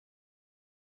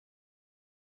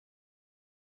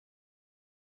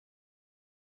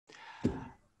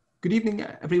Good evening,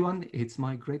 everyone. It's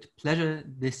my great pleasure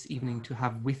this evening to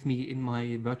have with me in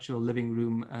my virtual living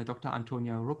room Dr.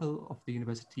 Antonia Ruppel of the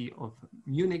University of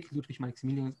Munich,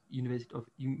 Ludwig-Maximilians-Universität of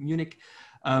Munich.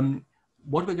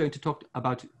 What we're going to talk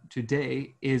about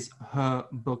today is her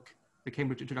book, The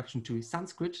Cambridge Introduction to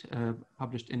Sanskrit,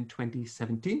 published in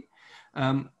 2017.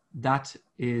 That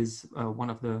is one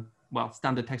of the,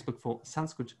 standard textbook for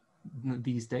Sanskrit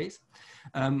these days.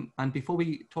 And before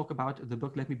we talk about the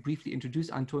book, let me briefly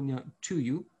introduce Antonia to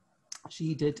you.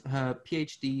 She did her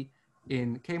PhD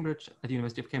in Cambridge, at the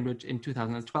University of Cambridge in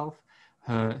 2012.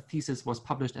 Her thesis was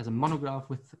published as a monograph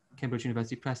with Cambridge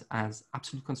University Press as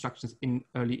Absolute Constructions in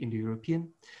Early Indo-European.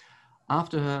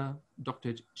 After her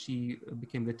doctorate, she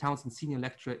became the Townsend Senior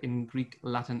Lecturer in Greek,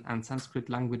 Latin, and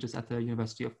Sanskrit languages at the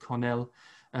University of Cornell,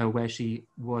 where she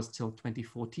was till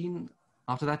 2014.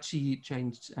 After that, she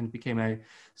changed and became a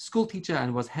school teacher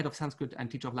and was head of Sanskrit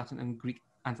and teacher of Latin and Greek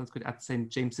and Sanskrit at St.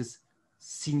 James's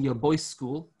Senior Boys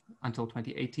School until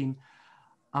 2018,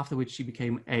 after which she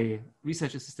became a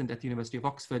research assistant at the University of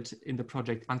Oxford in the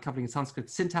project Uncovering Sanskrit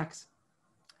Syntax,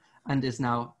 and is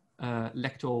now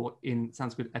lector in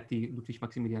Sanskrit at the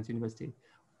Ludwig-Maximilians-Universität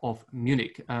of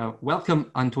Munich.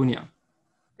 Welcome, Antonia.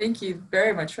 Thank you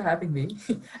very much for having me.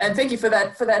 And thank you for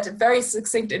that very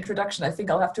succinct introduction. I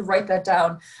think I'll have to write that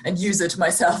down and use it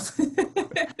myself.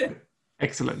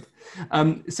 Excellent.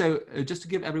 So just to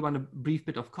give everyone a brief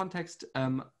bit of context,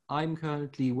 I'm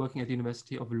currently working at the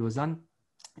University of Lausanne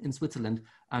in Switzerland,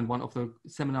 and one of the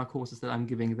seminar courses that I'm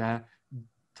giving there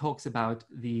talks about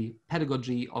the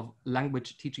pedagogy of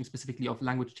language teaching, specifically of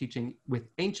language teaching with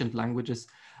ancient languages.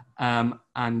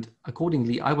 And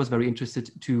accordingly, I was very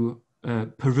interested to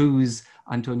peruse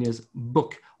Antonia's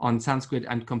book on Sanskrit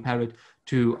and compare it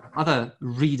to other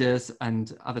readers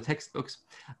and other textbooks.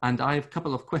 And I have a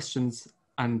couple of questions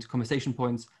and conversation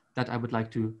points that I would like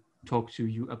to talk to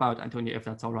you about, Antonia, if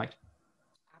that's all right.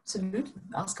 Absolutely.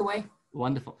 Ask away.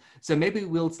 Wonderful. So maybe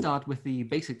we'll start with the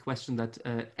basic question that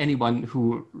anyone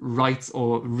who writes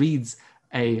or reads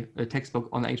a textbook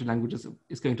on ancient languages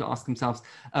is going to ask themselves.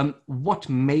 What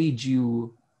made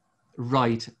you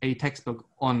write a textbook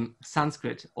on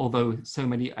Sanskrit, although so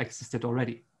many existed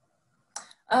already?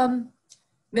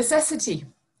 Necessity.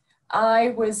 I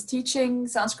was teaching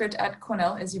Sanskrit at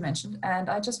Cornell, as you mentioned, and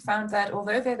I just found that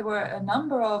although there were a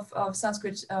number of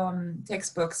Sanskrit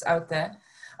textbooks out there,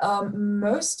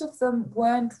 most of them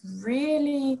weren't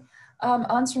really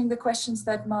answering the questions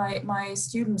that my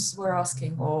students were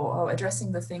asking, or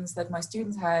addressing the things that my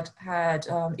students had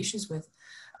issues with.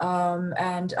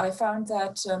 And I found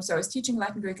that, so I was teaching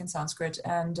Latin, Greek, and Sanskrit,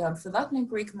 and for Latin and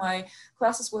Greek, my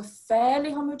classes were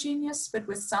fairly homogeneous, but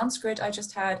with Sanskrit, I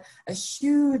just had a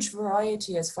huge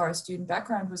variety as far as student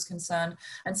background was concerned.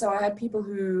 And so I had people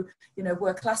who,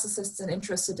 were classicists and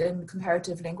interested in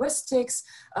comparative linguistics.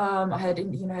 I had,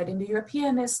 had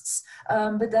Indo-Europeanists,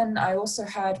 but then I also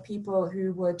had people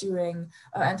who were doing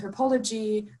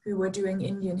anthropology, who were doing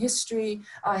Indian history.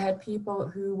 I had people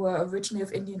who were originally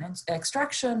of Indian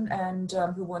extraction, and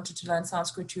who wanted to learn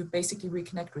Sanskrit to basically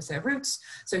reconnect with their roots.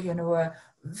 So,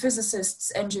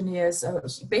 physicists, engineers,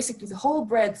 basically the whole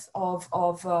breadth of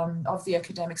the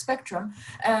academic spectrum.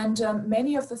 And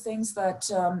many of the things that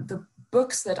the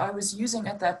books that I was using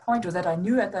at that point, or that I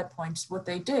knew at that point, what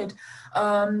they did,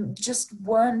 just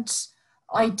weren't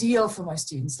ideal for my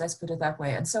students, let's put it that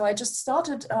way. And so I just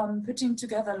started putting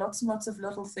together lots and lots of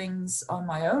little things on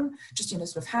my own, just,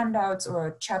 sort of handouts or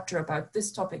a chapter about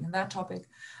this topic and that topic.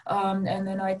 And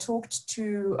then I talked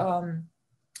to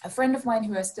a friend of mine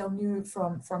who I still knew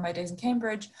from my days in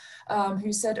Cambridge,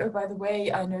 who said, oh, by the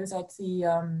way, I know that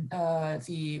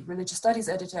the religious studies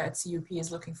editor at CUP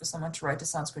is looking for someone to write a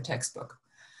Sanskrit textbook.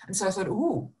 And so I thought,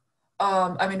 ooh,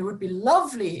 it would be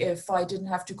lovely if I didn't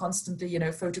have to constantly,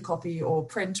 photocopy or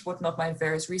print whatnot my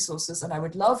various resources. And I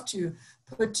would love to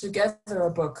put together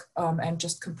a book and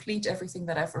just complete everything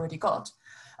that I've already got.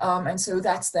 And so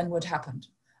that's then what happened.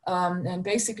 And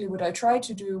basically what I tried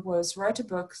to do was write a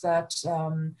book that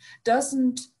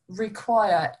doesn't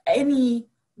require any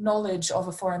knowledge of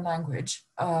a foreign language,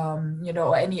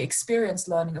 or any experience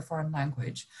learning a foreign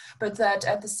language, but that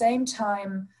at the same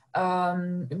time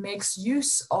makes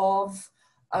use of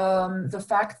the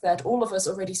fact that all of us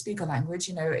already speak a language.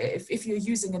 If you're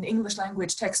using an English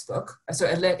language textbook, so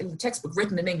a textbook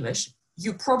written in English,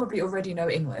 you probably already know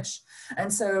English.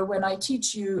 And so when I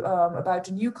teach you about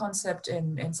a new concept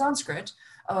in Sanskrit,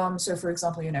 so for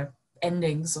example,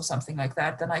 endings or something like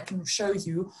that, then I can show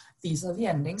you these are the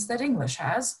endings that English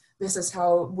has. This is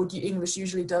what English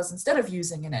usually does instead of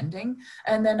using an ending.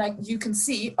 And then you can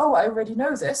see, oh, I already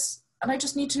know this. and I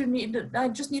just need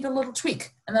a little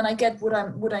tweak, and then I get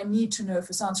what I need to know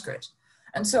for Sanskrit.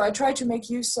 And so I try to make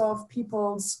use of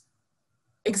people's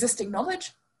existing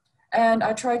knowledge, and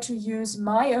I try to use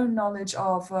my own knowledge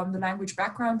of the language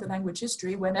background, the language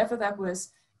history, whenever that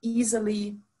was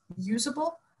easily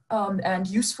usable and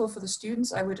useful for the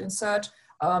students. I would insert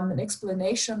an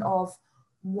explanation of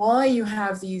why you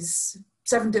have these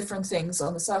 7 different things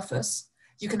on the surface.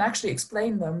 You can actually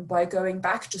explain them by going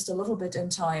back just a little bit in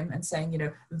time and saying, you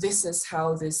know, this is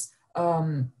how this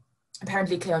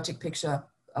apparently chaotic picture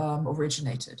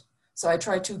originated. So I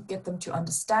try to get them to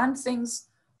understand things,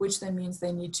 which then means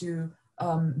they need to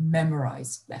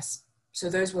memorize less. So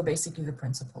those were basically the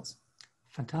principles.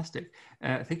 Fantastic.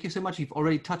 Thank you so much. You've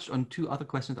already touched on 2 other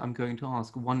questions I'm going to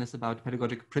ask. One is about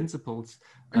pedagogic principles,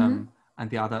 and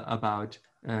the other about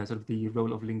sort of the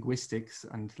role of linguistics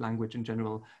and language in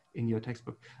general in your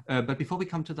textbook. But before we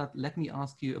come to that, let me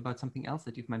ask you about something else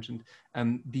that you've mentioned,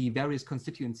 the various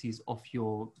constituencies of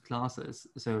your classes,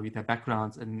 so their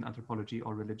backgrounds in anthropology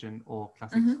or religion or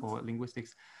classics or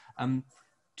linguistics.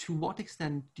 To what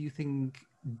extent do you think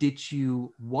did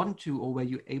you want to, or were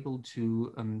you able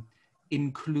to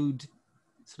include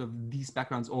sort of these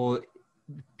backgrounds or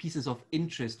pieces of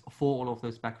interest for all of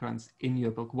those backgrounds in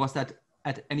your book? Was that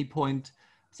at any point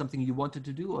something you wanted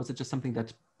to do, or is it just something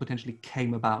that potentially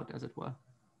came about, as it were?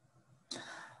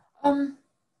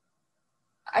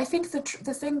 I think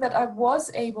the thing that I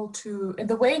was able to, in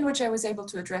the way in which I was able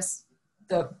to address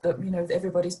the you know,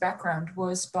 everybody's background,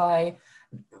 was by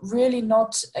really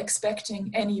not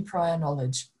expecting any prior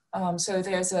knowledge. So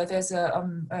there's a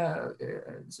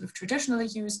sort of traditionally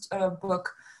used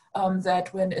book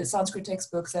that when a Sanskrit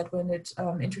textbook that when it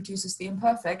introduces the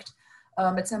imperfect,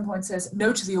 at some point says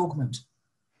no to the augment.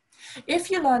 If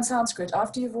you learn Sanskrit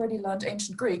after you've already learned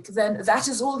ancient Greek, then that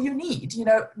is all you need, you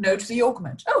know, no to the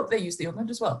augment. Oh, they use the augment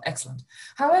as well. Excellent.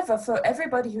 However, for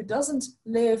everybody who doesn't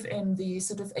live in the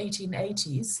sort of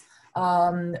 1880s,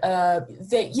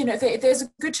 there's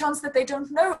a good chance that they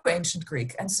don't know ancient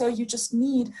Greek. And so you just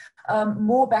need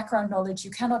more background knowledge.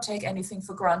 You cannot take anything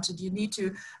for granted. You need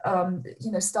to,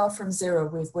 start from zero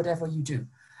with whatever you do.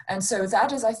 And so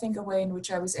that is, I think, a way in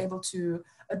which I was able to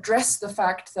address the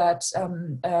fact that,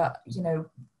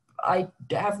 I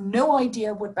have no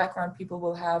idea what background people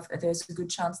will have. There's a good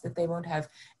chance that they won't have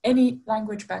any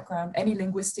language background, any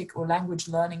linguistic or language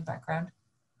learning background.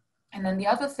 And then the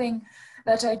other thing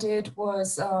that I did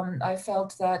was I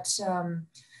felt that,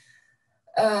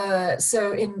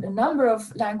 so in a number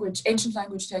of ancient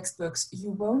language textbooks,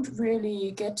 you won't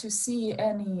really get to see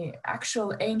any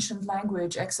actual ancient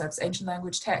language excerpts, ancient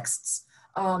language texts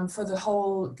for the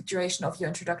whole duration of your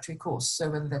introductory course. So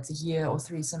whether that's a year or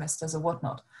 3 semesters or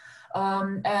whatnot.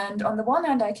 And on the one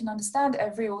hand, I can understand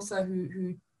every author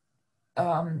who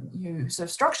sort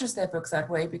of structures their book that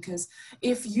way, because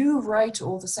if you write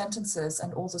all the sentences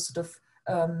and all the sort of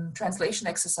translation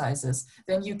exercises,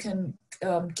 then you can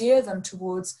gear them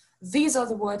towards, these are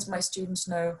the words my students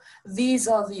know, these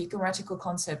are the grammatical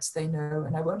concepts they know,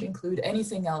 and I won't include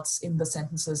anything else in the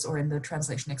sentences or in the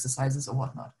translation exercises or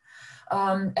whatnot.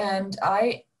 And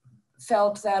I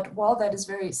felt that while that is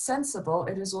very sensible,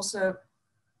 it is also,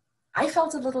 I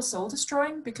felt a little soul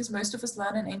destroying, because most of us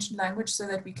learn an ancient language so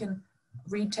that we can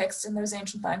read texts in those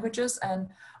ancient languages. And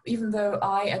even though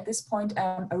I, at this point,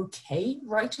 am okay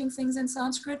writing things in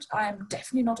Sanskrit, I am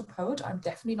definitely not a poet. I'm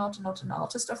definitely not an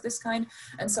artist of this kind.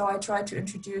 And so I tried to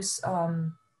introduce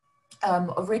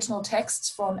original texts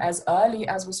from as early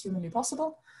as was humanly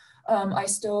possible. I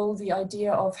stole the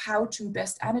idea of how to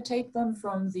best annotate them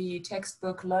from the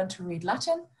textbook Learn to Read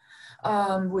Latin,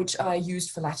 which I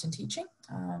used for Latin teaching.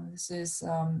 This is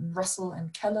Russell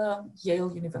and Keller,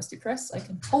 Yale University Press. I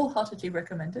can wholeheartedly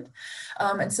recommend it.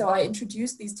 And so I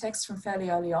introduced these texts from fairly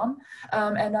early on,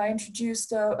 and I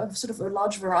introduced a sort of a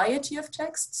large variety of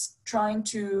texts, trying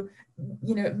to,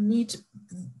 meet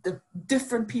the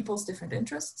different people's different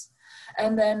interests.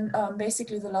 And then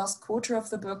basically the last quarter of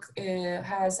the book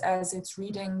has as its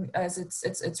readings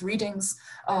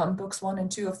books 1 and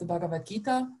 2 of the Bhagavad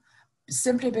Gita,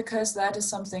 simply because that is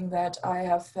something that I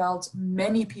have felt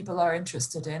many people are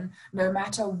interested in, no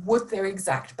matter what their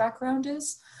exact background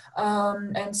is.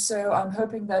 And so I'm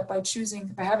hoping that by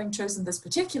having chosen this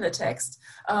particular text,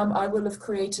 I will have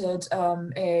created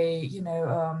a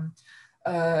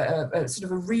sort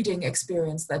of a reading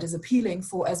experience that is appealing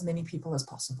for as many people as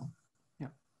possible. Yeah,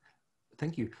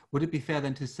 thank you. Would it be fair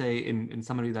then to say in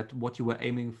summary that what you were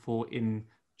aiming for in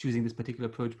choosing this particular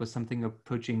approach was something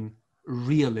approaching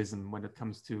realism when it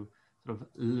comes to sort of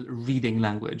reading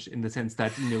language, in the sense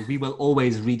that, we will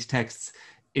always read texts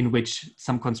in which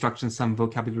some construction, some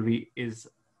vocabulary is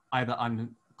either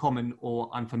common or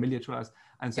unfamiliar to us.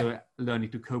 And so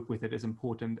learning to cope with it is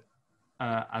important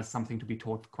as something to be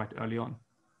taught quite early on.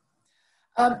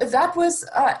 That was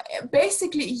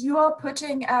basically, you are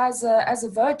putting as a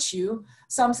virtue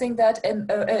something that,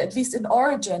 at least in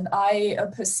origin, I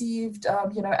perceived,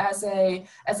 you know, as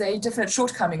a definite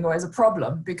shortcoming or as a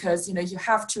problem, because, you know, you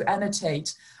have to annotate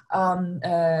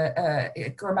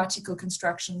grammatical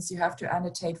constructions, you have to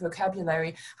annotate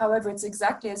vocabulary. However, it's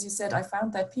exactly as you said. I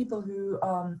found that people who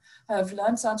have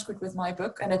learned Sanskrit with my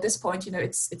book, and at this point, you know,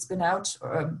 it's been out.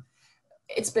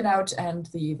 It's been out, and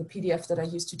the PDF that I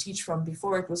used to teach from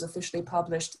before it was officially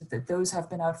published, that those have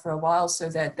been out for a while, so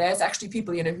that there's actually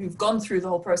people, you know, who've gone through the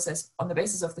whole process on the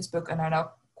basis of this book and are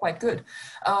now quite good.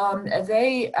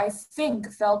 They, I think,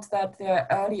 felt that their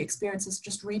early experiences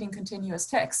just reading continuous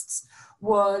texts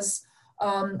was,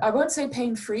 I won't say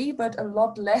pain-free, but a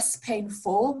lot less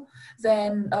painful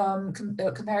than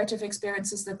comparative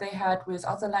experiences that they had with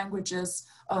other languages,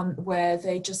 where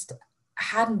they just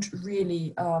hadn't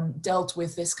really dealt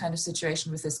with this kind of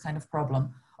situation, with this kind of problem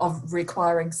of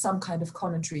requiring some kind of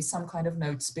commentary, some kind of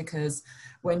notes, because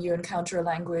when you encounter a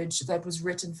language that was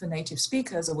written for native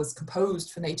speakers or was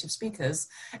composed for native speakers,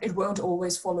 it won't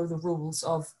always follow the rules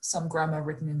of some grammar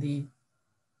written in the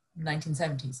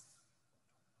 1970s.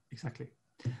 Exactly.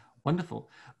 Wonderful.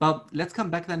 Well, let's come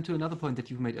back then to another point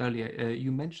that you've made earlier.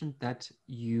 You mentioned that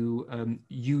you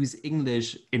use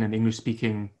English in an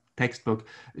English-speaking textbook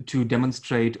to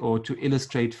demonstrate or to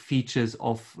illustrate features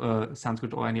of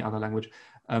Sanskrit or any other language,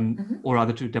 or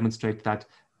rather to demonstrate that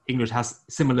English has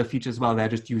similar features, while they're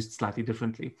just used slightly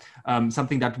differently.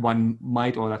 Something that one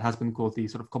might, or that has been called the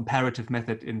sort of comparative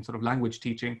method in sort of language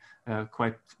teaching,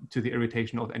 quite to the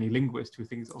irritation of any linguist who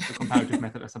thinks of the comparative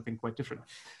method as something quite different.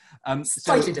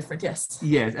 Slightly different, yes.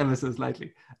 Yes, ever so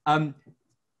slightly.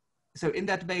 So in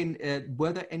that vein,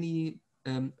 were there any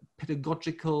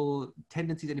pedagogical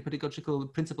tendencies, any pedagogical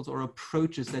principles or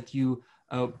approaches that you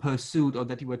pursued or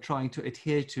that you were trying to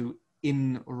adhere to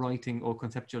in writing or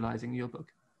conceptualizing your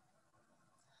book?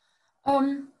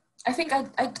 I think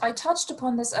I touched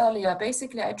upon this earlier.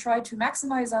 Basically, I tried to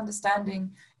maximize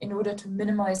understanding in order to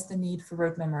minimize the need for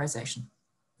rote memorization.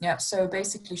 Yeah, so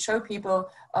basically show people,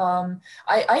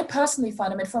 I personally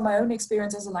find, I mean, from my own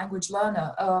experience as a language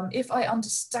learner, if I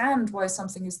understand why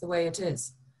something is the way it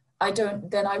is,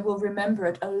 then I will remember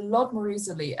it a lot more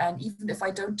easily. And even if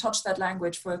I don't touch that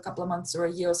language for a couple of months or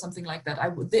a year or something like that,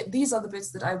 these are the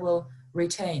bits that I will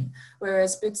retain.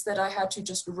 Whereas bits that I had to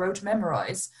just rote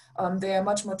memorize, they are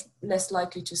much, much less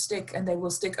likely to stick, and they will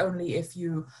stick only if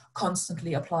you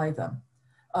constantly apply them.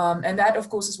 And that, of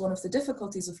course, is one of the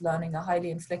difficulties of learning a highly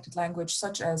inflected language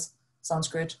such as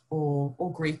Sanskrit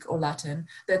or Greek or Latin,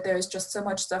 that there is just so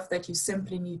much stuff that you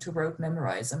simply need to rote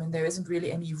memorize. I mean, there isn't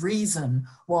really any reason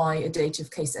why a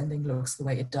dative case ending looks the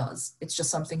way it does. It's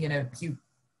just something, you know, you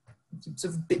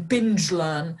sort of binge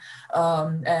learn,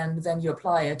 and then you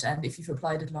apply it, and if you've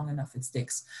applied it long enough, it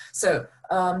sticks. So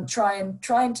try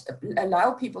and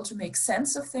allow people to make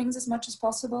sense of things as much as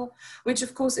possible, which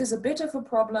of course is a bit of a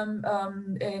problem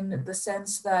in the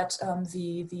sense that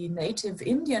the native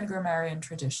Indian grammarian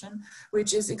tradition,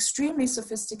 which is extremely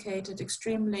sophisticated,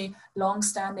 extremely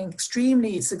long-standing,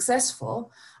 extremely successful,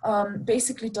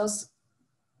 basically does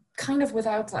kind of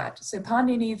without that. So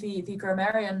Panini, the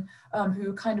grammarian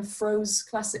who kind of froze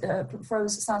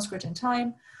Sanskrit in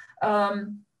time,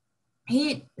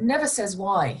 he never says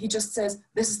why. He just says,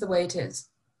 this is the way it is.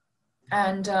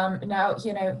 And now,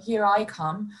 you know, here I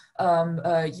come,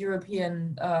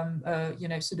 European, you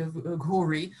know, sort of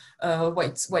Ghori,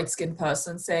 white-skinned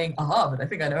person saying, aha, but I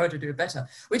think I know how to do it better,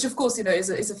 which of course, you know, is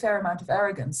a fair amount of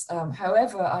arrogance.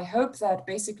 However, I hope that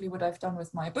basically what I've done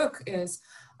with my book is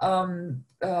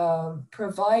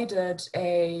provided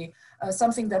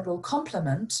something that will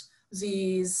complement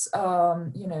these,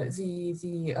 you know,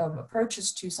 the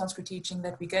approaches to Sanskrit teaching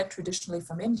that we get traditionally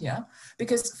from India,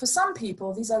 because for some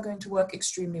people these are going to work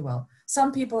extremely well.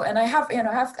 Some people, and I have, you know,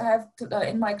 I have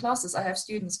in my classes, I have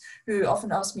students who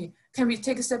often ask me, can we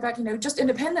take a step back, you know, just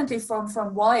independently from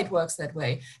why it works that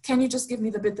way? Can you just give me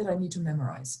the bit that I need to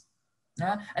memorize?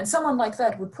 Yeah? And someone like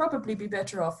that would probably be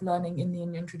better off learning in the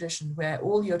Indian tradition, where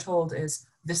all you're told is,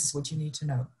 this is what you need to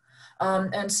know.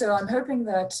 And so I'm hoping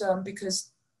that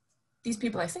because these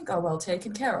people I think are well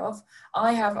taken care of,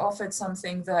 I have offered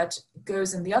something that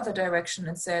goes in the other direction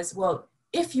and says, well,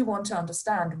 if you want to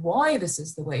understand why this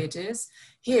is the way it is,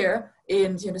 here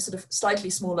in, you know, sort of slightly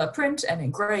smaller print and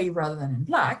in gray rather than in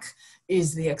black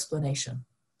is the explanation.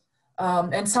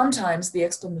 And sometimes the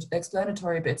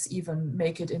explanatory bits even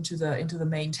make it into the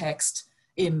main text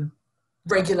in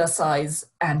regular size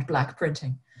and black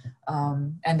printing.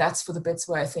 And that's for the bits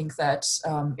where I think that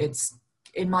it's,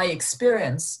 in my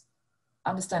experience,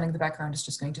 understanding the background is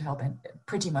just going to help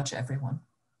pretty much everyone.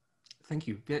 Thank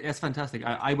you. Yeah, that's fantastic.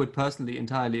 I would personally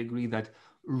entirely agree that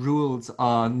rules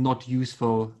are not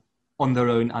useful on their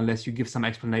own unless you give some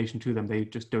explanation to them. They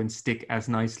just don't stick as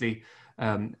nicely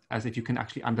as if you can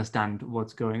actually understand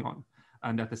what's going on.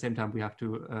 And at the same time, we have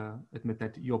to admit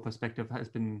that your perspective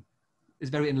is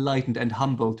very enlightened and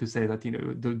humble to say that, you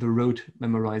know, the rote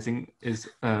memorizing is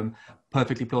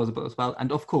perfectly plausible as well.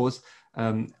 And of course,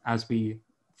 as we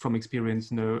from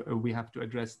experience know, we have to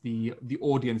address the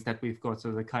audience that we've got.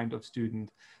 So the kind of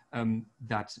student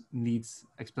that needs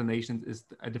explanations is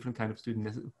a different kind of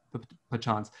student,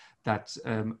 perchance, that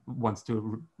wants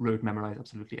to rote memorize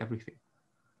absolutely everything.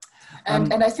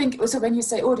 And I think also when you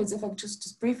say audience, if I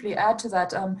just briefly add to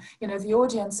that, you know, the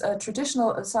audience,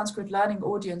 traditional Sanskrit learning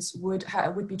audience would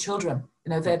be children. You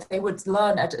know, that they would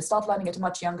start learning at a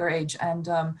much younger age. And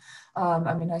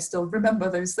I mean, I still remember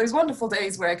those wonderful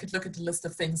days where I could look at a list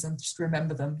of things and just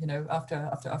remember them, you know, after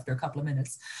a couple of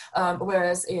minutes.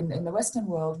 Whereas in the Western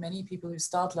world, many people who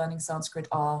start learning Sanskrit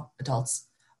are adults,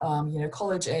 you know,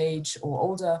 college age or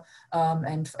older.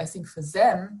 And I think for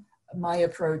them, my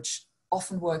approach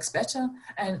often works better,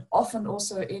 and often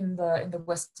also in the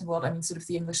Western world, I mean, sort of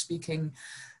the English-speaking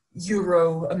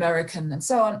Euro-American and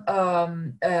so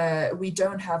on, we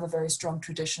don't have a very strong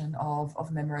tradition of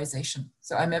memorization.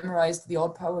 So I memorized the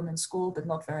odd poem in school, but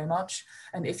not very much.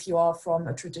 And if you are from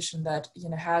a tradition that, you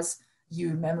know, has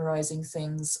you memorizing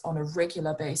things on a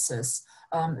regular basis,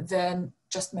 then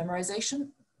just memorization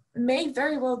may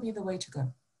very well be the way to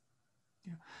go.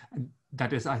 Yeah. And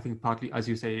that is, I think, partly, as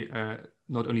you say,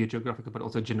 not only a geographical, but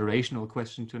also a generational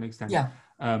question to an extent. Yeah.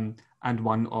 And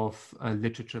one of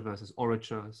literature versus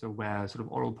orature, so where sort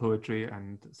of oral poetry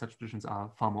and such traditions are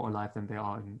far more alive than they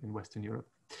are in Western Europe.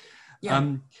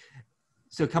 Yeah.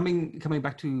 So coming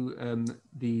back to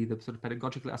the sort of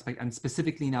pedagogical aspect, and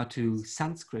specifically now to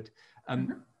Sanskrit,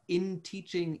 in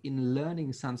teaching, in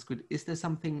learning Sanskrit, is there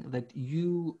something that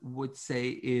you would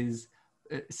say is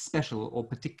special or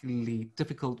particularly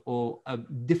difficult or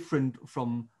different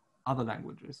from other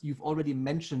languages? You've already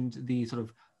mentioned the sort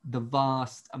of the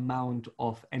vast amount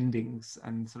of endings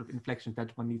and sort of inflections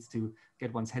that one needs to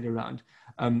get one's head around.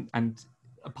 And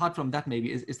apart from that,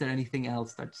 maybe, is there anything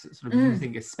else that sort of you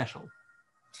think is special?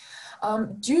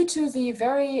 Due to the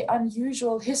very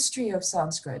unusual history of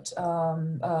Sanskrit,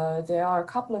 there are a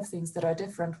couple of things that are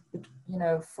different, you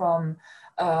know, from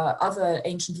other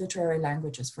ancient literary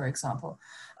languages, for example.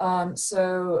 As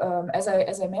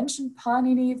I mentioned,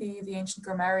 Panini, the ancient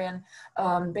grammarian,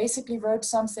 basically wrote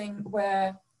something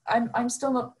where I'm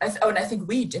still not, and I think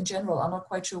we in general are not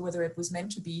quite sure whether it was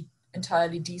meant to be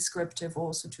entirely descriptive,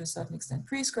 also to a certain extent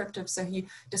prescriptive. So he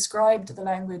described the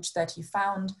language that he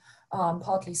found,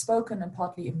 partly spoken and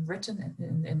partly even written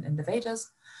in the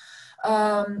Vedas.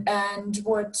 And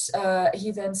what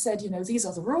he then said, you know, these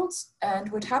are the rules.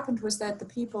 And what happened was that the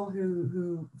people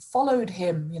who followed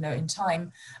him, you know, in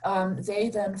time, they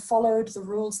then followed the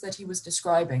rules that he was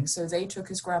describing. So they took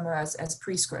his grammar as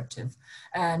prescriptive.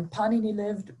 And Panini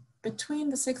lived between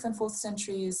the 6th and 4th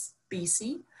centuries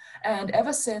BC. And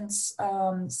ever since,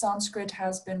 Sanskrit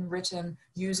has been written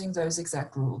using those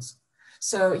exact rules.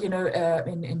 So, you know,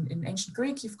 in ancient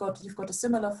Greek, you've got a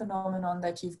similar phenomenon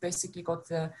that you've basically got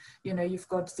you've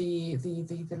got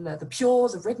the pure,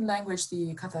 the written language,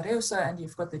 the kathareusa, and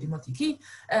you've got the demotiki.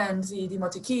 And the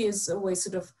demotiki is always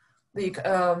sort of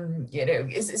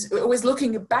is always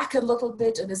looking back a little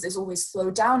bit, and is always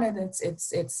slowed down in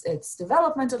its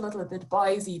development a little bit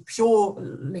by the pure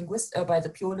by the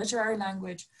pure literary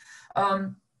language.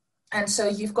 And so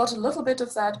you've got a little bit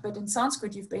of that, but in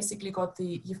Sanskrit you've basically got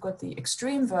the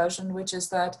extreme version, which is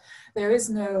that there is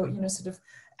no, you know, sort of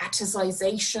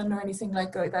atticization or anything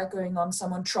like that going on,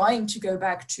 someone trying to go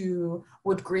back to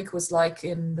what Greek was like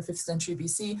in the 5th century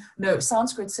BC. No,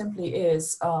 Sanskrit simply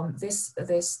is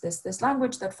this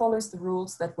language that follows the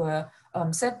rules that were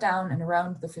set down in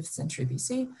around the 5th century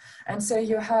BC. And so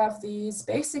you have these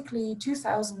basically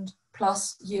 2000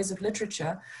 plus years of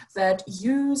literature that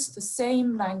use the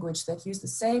same language, that use the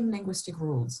same linguistic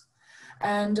rules.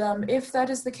 And if that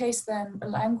is the case, then a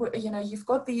language, you know, you've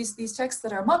got these texts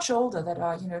that are much older, that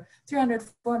are, you know, 300,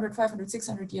 400, 500,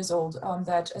 600 years old,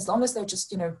 that as long as they're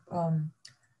just, you know,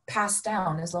 passed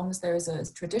down, as long as there is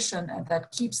a tradition and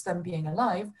that keeps them being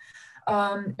alive,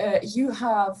 you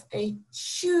have a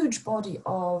huge body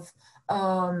of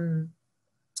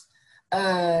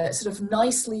sort of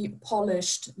nicely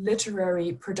polished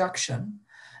literary production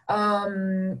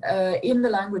in the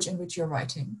language in which you're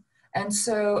writing. And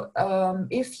so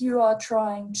if you are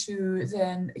trying to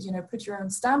then, put your own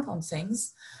stamp on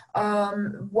things,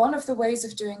 one of the ways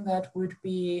of doing that would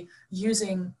be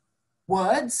using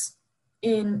words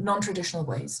in non-traditional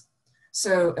ways.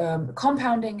 So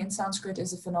compounding in Sanskrit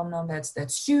is a phenomenon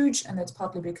that's huge, and that's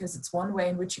partly because it's one way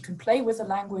in which you can play with a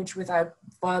language without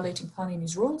violating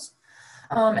Panini's rules.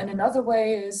 And another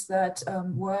way is that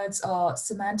words are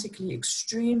semantically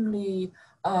extremely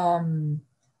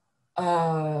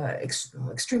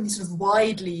extremely sort of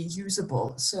widely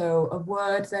usable. So a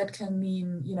word that can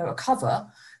mean, a cover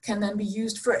can then be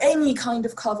used for any kind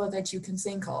of cover that you can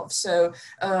think of. So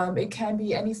it can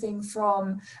be anything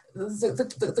from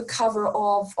the cover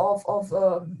of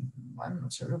I'm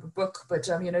not sure of a book, but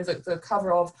the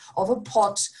cover of a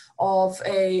pot, of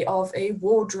a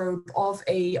wardrobe, of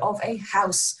a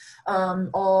house,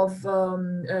 sort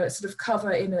of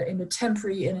cover in a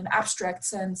temporary, in an abstract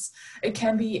sense. It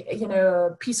can be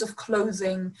a piece of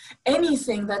clothing.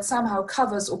 Anything that somehow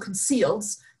covers or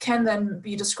conceals can then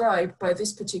be described by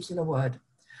this particular word.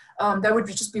 That would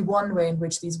just be one way in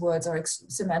which these words are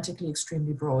semantically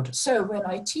extremely broad. So when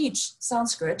I teach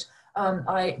Sanskrit,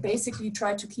 I basically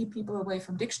try to keep people away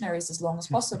from dictionaries as long as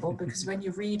possible, because when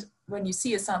you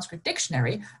see a Sanskrit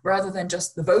dictionary, rather than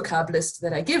just the vocab list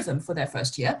that I give them for their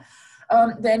first year,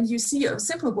 then you see a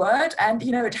simple word and,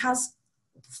 it has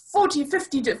 40,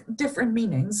 50 different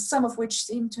meanings, some of which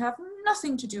seem to have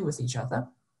nothing to do with each other.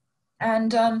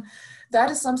 And that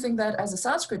is something that as a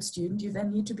Sanskrit student, you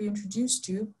then need to be introduced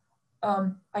to,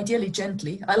 ideally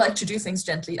gently. I like to do things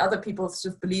gently. Other people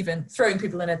sort of believe in throwing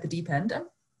people in at the deep end, and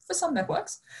for some that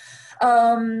works.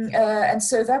 And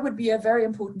so that would be a very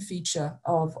important feature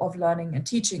of learning and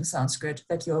teaching Sanskrit,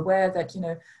 that you're aware that,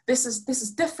 this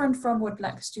is different from what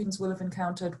Black students will have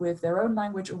encountered with their own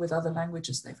language or with other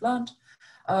languages they've learned.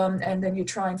 And then you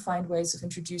try and find ways of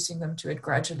introducing them to it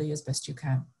gradually as best you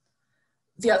can.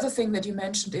 The other thing that you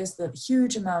mentioned is the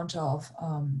huge amount of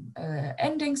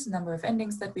endings, number of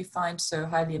endings that we find. So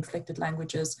highly inflected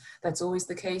languages, that's always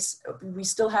the case. We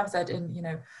still have that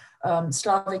in,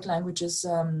 Slavic languages,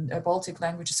 Baltic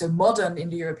languages. So modern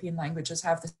Indo-European languages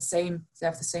have the same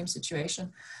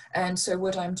situation. And so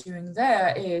what I'm doing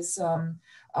there is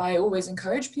I always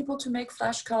encourage people to make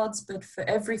flashcards, but for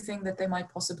everything that they might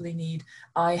possibly need,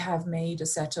 I have made a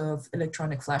set of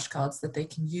electronic flashcards that they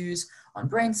can use on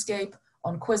Brainscape,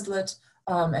 on Quizlet,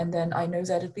 and then I know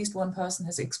that at least one person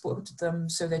has exported them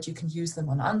so that you can use them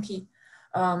on Anki,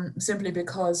 simply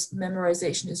because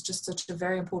memorization is just such a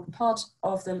very important part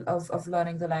of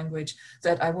learning the language,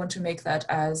 that I want to make that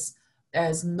as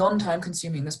non-time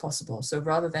consuming as possible. So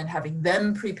rather than having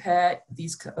them prepare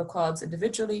these cards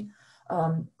individually,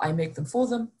 I make them for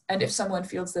them. And if someone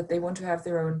feels that they want to have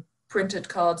their own printed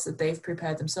cards that they've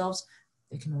prepared themselves,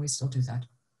 they can always still do that.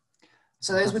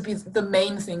 So those would be the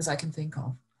main things I can think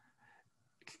of.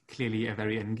 Clearly a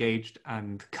very engaged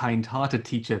and kind-hearted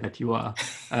teacher that you are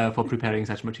for preparing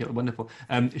such material. Wonderful.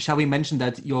 Shall we mention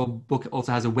that your book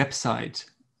also has a website?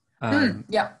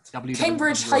 Yeah,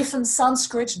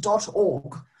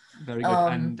 Cambridge-sanskrit.org. Very good.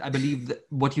 And I believe that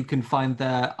what you can find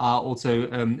there are also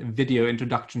video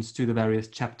introductions to the various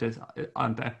chapters,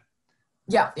 aren't there?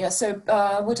 Yeah. So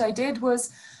what I did was,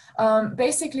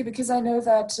 basically, because I know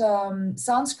that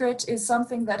Sanskrit is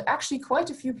something that actually quite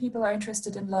a few people are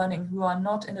interested in learning who are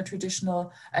not in a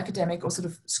traditional academic or sort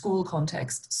of school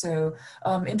context. So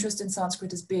interest in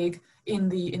Sanskrit is big in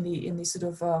the sort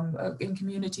of in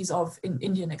communities of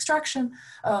Indian extraction.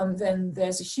 Then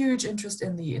there's a huge interest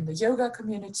in the yoga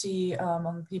community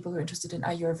among people who are interested in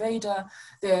Ayurveda.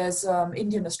 There's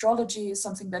Indian astrology is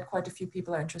something that quite a few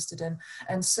people are interested in.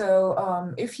 And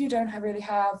so if you don't really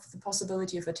have the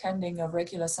possibility of attending a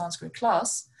regular Sanskrit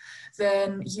class,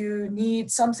 then you need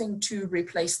something to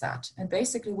replace that. And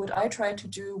basically what I tried to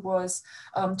do was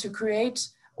to create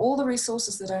all the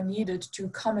resources that are needed to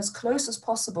come as close as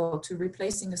possible to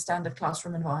replacing a standard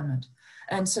classroom environment.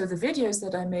 And so the videos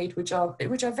that I made, which are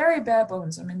very bare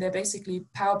bones, I mean, they're basically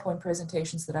PowerPoint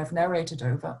presentations that I've narrated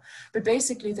over, but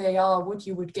basically they are what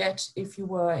you would get if you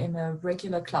were in a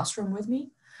regular classroom with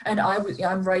me. And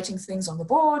I'm writing things on the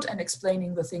board and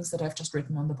explaining the things that I've just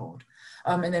written on the board.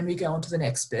 And then we go on to the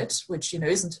next bit, which,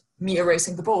 isn't me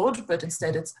erasing the board, but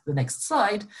instead it's the next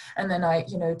slide. And then I,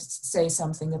 say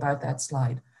something about that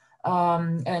slide.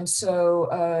 And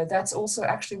so that's also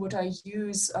actually what I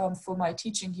use for my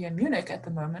teaching here in Munich at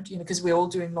the moment, because we're all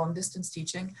doing long distance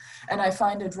teaching. And I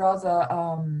find it rather,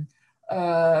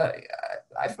 I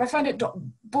find it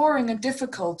boring and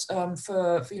difficult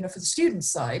for the student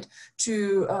side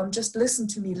to just listen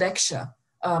to me lecture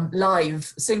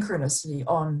live synchronously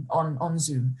on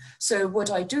Zoom. So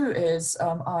what I do is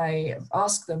I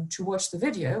ask them to watch the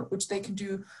video, which they can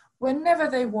do whenever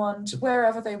they want,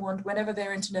 wherever they want, whenever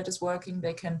their internet is working.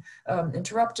 They can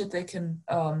interrupt it, they can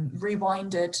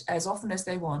rewind it as often as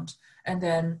they want. And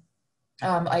then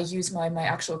I use my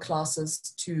actual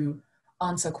classes to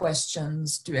answer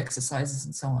questions, do exercises,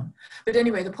 and so on. But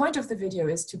anyway, the point of the video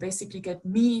is to basically get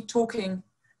me talking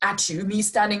at you, me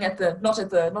standing at the, not at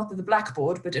the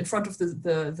blackboard, but in front of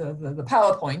the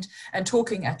PowerPoint and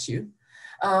talking at you.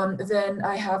 Then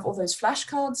I have all those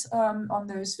flashcards on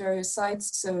those various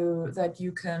sites so that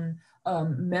you can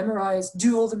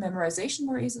do all the memorization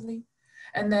more easily.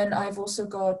 And then I've also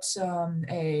got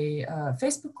a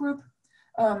Facebook group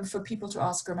for people to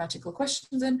ask grammatical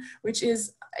questions in, which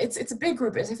is, it's a big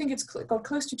group. I think it's got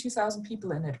close to 2,000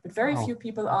 people in it, but very few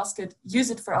people use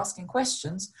it for asking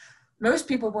questions. Most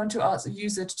people want to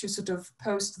use it to sort of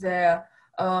post their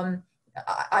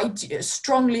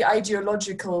strongly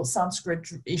ideological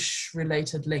Sanskrit-ish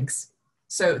related links.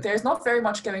 So there's not very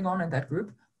much going on in that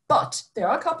group, but there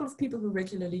are a couple of people who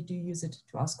regularly do use it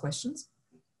to ask questions.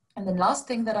 And the last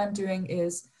thing that I'm doing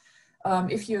is,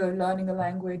 if you're learning a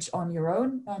language on your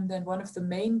own, then one of the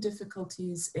main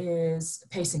difficulties is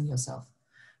pacing yourself.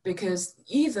 Because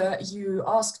either you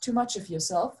ask too much of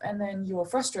yourself and then you're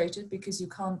frustrated because you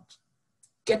can't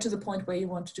get to the point where you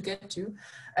want to get to.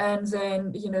 And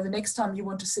then, you know, the next time you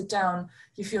want to sit down,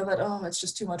 you feel that, oh, it's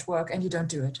just too much work, and you don't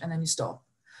do it, and then you stop.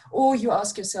 Or you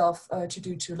ask yourself to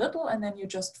do too little, and then you're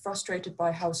just frustrated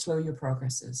by how slow your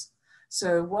progress is.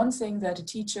 So one thing that a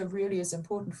teacher really is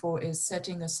important for is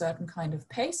setting a certain kind of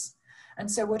pace. And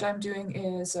so what I'm doing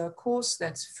is a course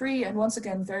that's free, and once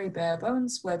again, very bare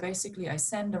bones, where basically I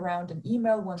send around an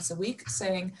email once a week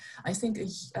saying, I think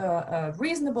a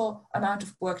reasonable amount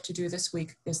of work to do this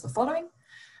week is the following.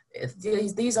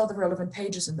 These are the relevant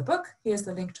pages in the book. Here's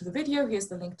the link to the video. Here's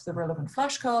the link to the relevant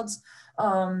flashcards.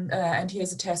 And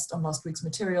here's a test on last week's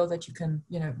material that you can,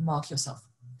 you know, mark yourself.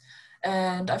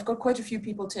 And I've got quite a few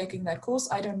people taking that course.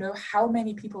 I don't know how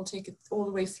many people take it all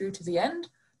the way through to the end,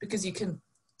 because you can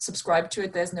subscribe to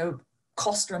it. There's no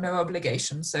cost or no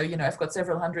obligation. So, you know, I've got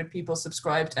several hundred people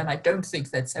subscribed, and I don't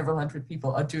think that several hundred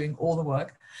people are doing all the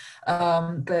work.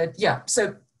 But yeah,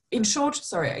 so in short,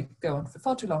 sorry, I go on for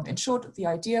far too long. In short, the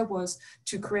idea was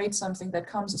to create something that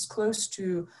comes as close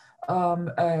to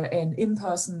an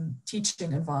in-person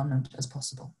teaching environment as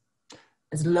possible,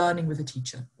 as learning with a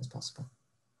teacher as possible.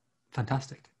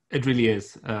 Fantastic. It really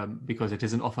is, because it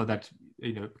is an offer that,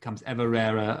 you know, becomes ever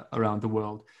rarer around the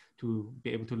world, to be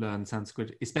able to learn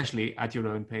Sanskrit, especially at your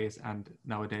own pace, and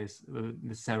nowadays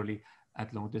necessarily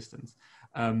at long distance.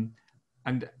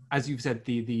 And as you've said,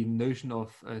 the notion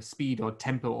of speed or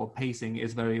tempo or pacing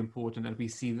is very important, and we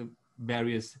see the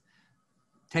various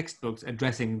textbooks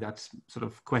addressing that sort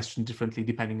of question differently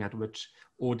depending at which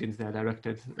audience they're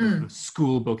directed. Sort of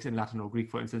school books in Latin or Greek,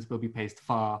 for instance, will be paced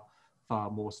far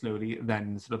more slowly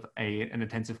than sort of an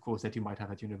intensive course that you might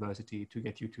have at university to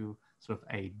get you to sort of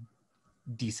a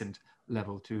decent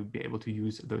level to be able to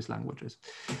use those languages.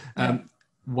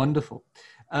 Wonderful.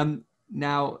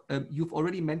 Now, you've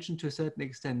already mentioned to a certain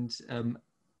extent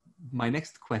my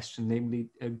next question, namely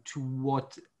to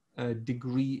what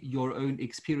degree your own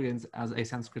experience as a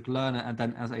Sanskrit learner and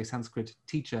then as a Sanskrit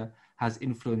teacher has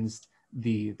influenced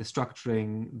the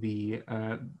structuring, the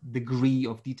degree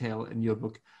of detail in your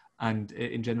book, and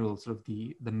in general, sort of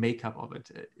the makeup of it.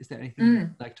 Is there anything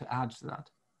you'd like to add to that?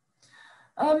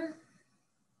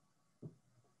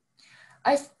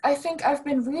 I think I've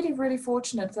been really, really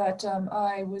fortunate that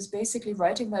I was basically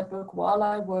writing that book while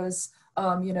I was,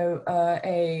 you know,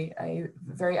 a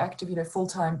very active, you know,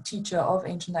 full-time teacher of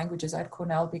ancient languages at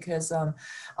Cornell, because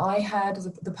I had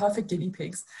the perfect guinea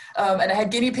pigs. And I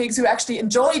had guinea pigs who actually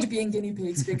enjoyed being guinea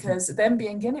pigs, because them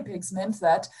being guinea pigs meant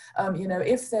that, you know,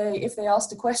 if they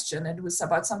asked a question and it was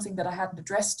about something that I hadn't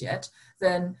addressed yet,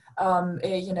 then,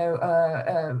 you know,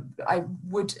 I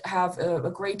would have a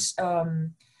great...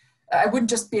 I wouldn't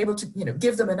just be able to, you know,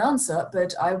 give them an answer,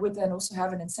 but I would then also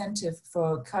have an incentive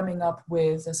for coming up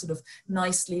with a sort of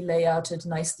nicely layouted,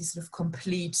 nicely sort of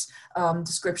complete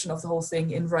description of the whole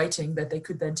thing in writing that they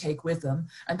could then take with them.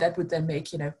 And that would then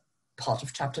make, you know, part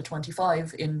of chapter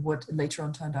 25 in what later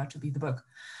on turned out to be the book.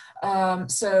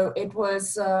 So it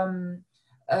was, yeah,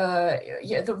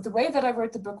 the way that I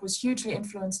wrote the book was hugely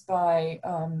influenced by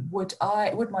what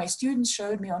my students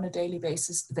showed me on a daily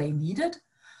basis they needed.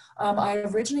 I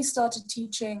originally started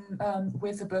teaching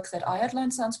with a book that I had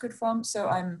learned Sanskrit from, so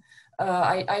I'm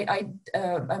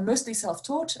mostly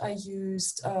self-taught. I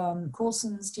used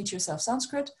Coulson's Teach Yourself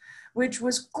Sanskrit, which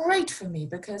was great for me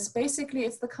because basically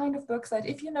it's the kind of book that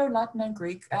if you know Latin and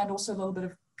Greek and also a little bit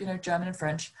of, you know, German and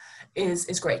French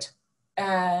is great.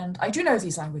 And I do know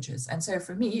these languages. And so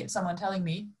for me, someone telling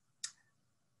me,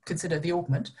 consider the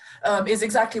augment, is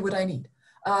exactly what I need.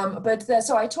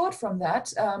 So I taught from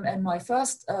that, and my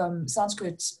first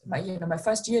Sanskrit, my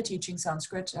first year teaching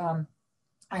Sanskrit,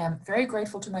 I am very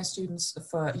grateful to my students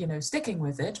for, you know, sticking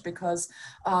with it because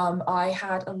I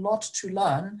had a lot to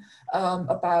learn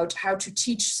about how to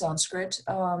teach Sanskrit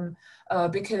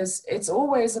because it's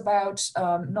always about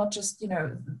not just, you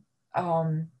know,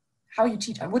 how you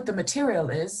teach, what the material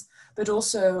is, but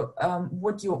also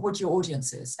what your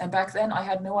audience is. And back then I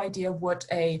had no idea what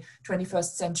a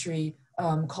 21st century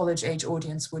college age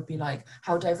audience would be like,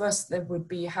 how diverse they would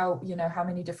be, how, you know, how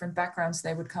many different backgrounds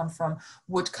they would come from,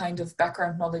 what kind of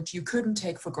background knowledge you couldn't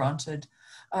take for granted.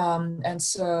 And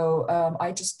so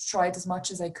I just tried as much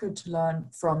as I could to learn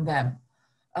from them.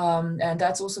 And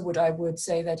that's also what I would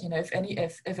say, that, you know,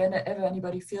 if ever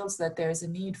anybody feels that there is a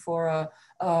need for a,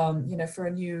 you know, for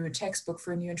a new textbook,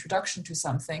 for a new introduction to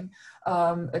something,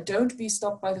 don't be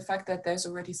stopped by the fact that there's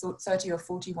already 30 or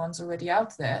 40 ones already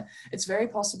out there. It's very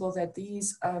possible that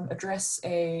these address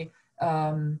a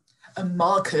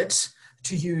market,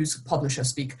 to use publisher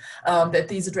speak, that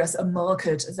these address a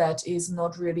market that is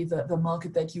not really the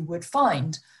market that you would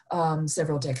find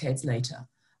several decades later.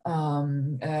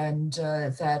 You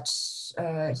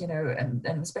know, and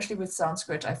especially with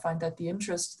Sanskrit, I find that the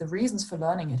reasons for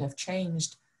learning it have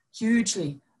changed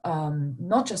hugely,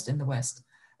 not just in the West.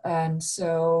 And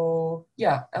so,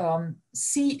 yeah,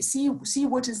 see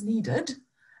what is needed,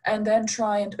 and then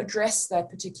try and address that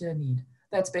particular need.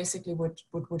 That's basically what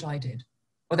I did,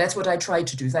 or that's what I tried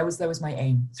to do. That was my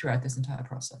aim throughout this entire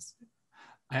process.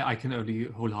 I can only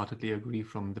wholeheartedly agree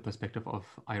from the perspective of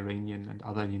Iranian and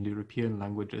other Indo-European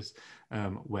languages,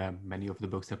 where many of the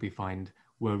books that we find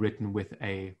were written with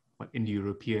a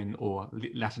Indo-European or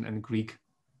Latin and Greek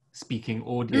speaking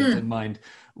audience in mind,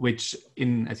 which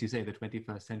in, as you say, the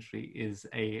 21st century is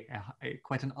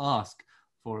quite an ask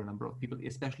for a number of people,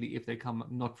 especially if they come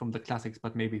not from the classics,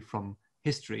 but maybe from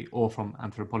history or from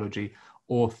anthropology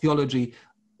or theology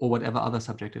or whatever other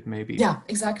subject it may be. Yeah,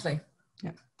 exactly.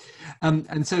 Yeah.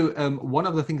 And so one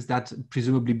of the things that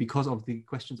presumably because of the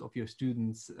questions of your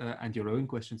students and your own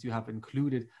questions you have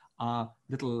included are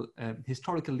little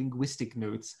historical linguistic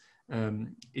notes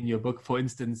in your book. For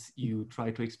instance, you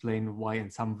try to explain why in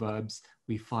some verbs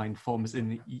we find forms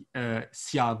in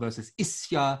sya versus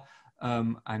isya,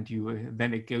 and you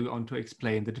then go on to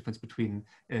explain the difference between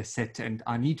set and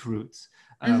anit roots,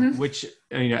 which,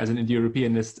 you know, as an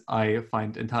Indo-Europeanist, I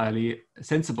find entirely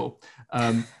sensible.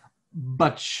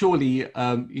 But surely,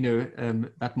 you know,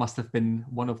 that must have been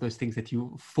one of those things that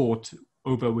you fought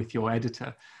over with your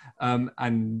editor.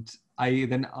 And I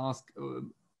then ask,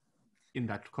 in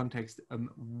that context,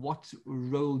 what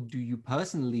role do you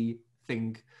personally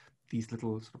think these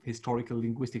little sort of historical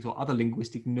linguistics or other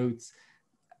linguistic notes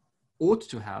ought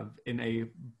to have in a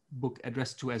book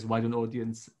addressed to as wide an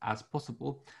audience as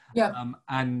possible? Yeah.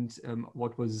 And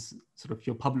what was sort of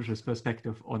your publisher's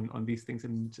perspective on these things,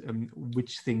 and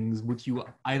which things would you,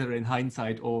 either in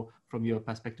hindsight or from your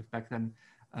perspective back then,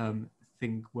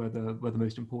 think were the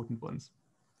most important ones?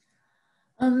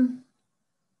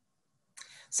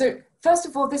 So first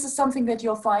of all, this is something that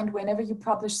you'll find whenever you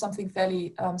publish something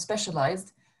fairly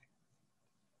specialized.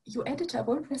 Your editor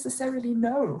won't necessarily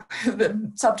know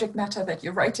the subject matter that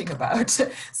you're writing about.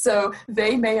 So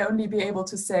they may only be able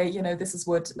to say, you know, this is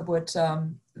what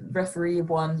referee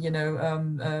one, you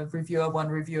know, reviewer one,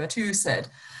 reviewer two said.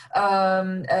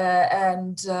 There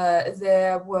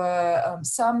were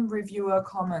some reviewer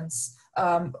comments,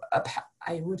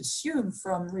 I would assume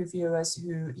from reviewers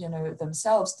who, you know,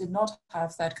 themselves did not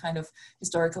have that kind of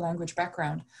historical language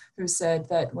background, who said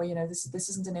that, well, you know, this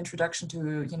isn't an introduction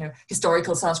to, you know,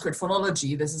 historical Sanskrit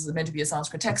phonology. This is meant to be a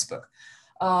Sanskrit textbook.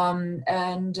 There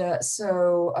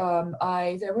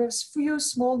were a few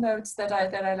small notes that I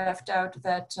left out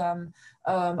that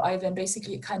I then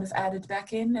basically kind of added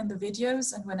back in the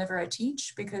videos and whenever I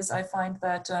teach, because I find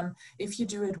that if you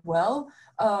do it well,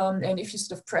 and if you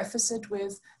sort of preface it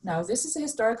with, now this is a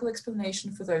historical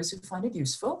explanation for those who find it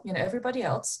useful, you know, everybody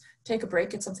else, take a break,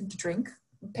 get something to drink,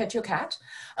 pet your cat.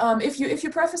 If you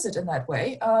preface it in that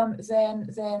way,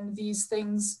 then these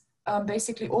things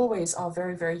basically always are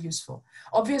very, very useful.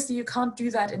 Obviously, you can't do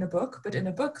that in a book, but in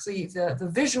a book, the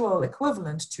visual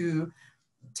equivalent to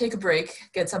take a break,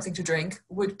 get something to drink,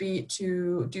 would be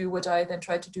to do what I then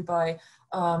tried to do by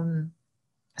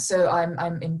So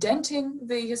I'm indenting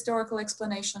the historical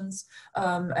explanations,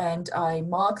 and I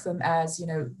mark them as, you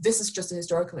know, this is just a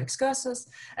historical excursus.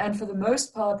 And for the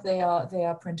most part, they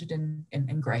are printed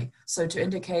in gray. So to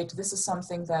indicate this is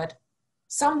something that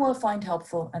some will find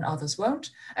helpful and others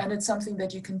won't. And it's something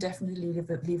that you can definitely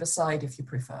leave aside if you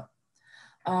prefer.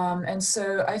 And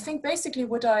so I think basically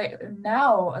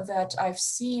now that I've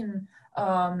seen,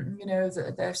 you know,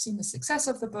 that I've seen the success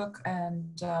of the book,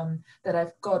 and that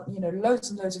I've got, you know, loads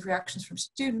and loads of reactions from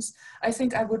students, I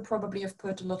think I would probably have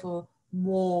put a little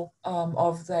more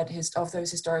of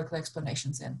those historical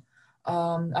explanations in.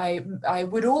 I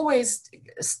would always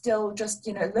still just,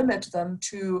 you know, limit them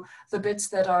to the bits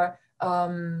that are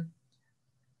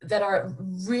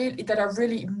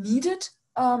really needed.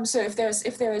 So if there's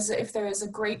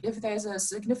a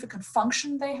significant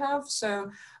function they have, so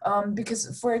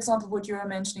because, for example, what you are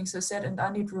mentioning, so set and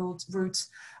unit roots,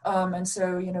 and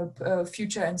so, you know,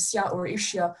 future and xia or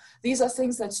ishia, these are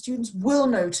things that students will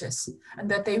notice and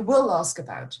that they will ask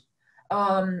about.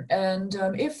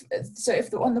 If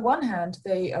on the one hand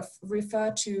they refer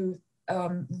to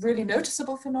really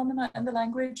noticeable phenomena in the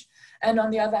language, and on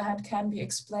the other hand can be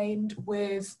explained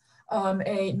with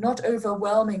a not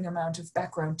overwhelming amount of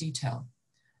background detail,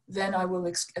 then I will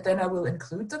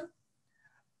include them.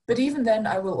 But even then,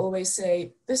 I will always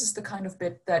say this is the kind of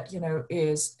bit that, you know,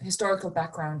 is historical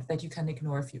background that you can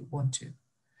ignore if you want to.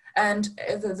 And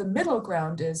the middle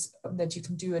ground is that you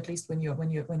can do, at least when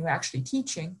you're actually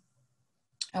teaching,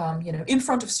 you know, in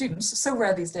front of students, so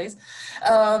rare these days,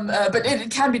 but it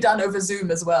can be done over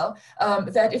Zoom as well,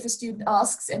 that if a student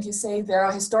asks and you say there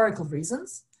are historical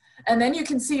reasons, and then you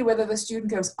can see whether the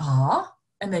student goes, ah,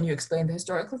 and then you explain the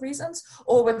historical reasons,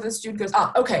 or whether the student goes,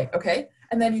 ah, okay,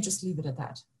 and then you just leave it at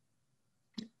that.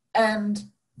 And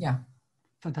yeah.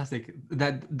 Fantastic.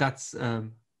 That's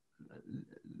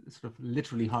sort of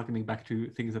literally harkening back to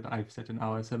things that I've said in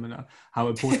our seminar, how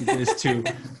important it is to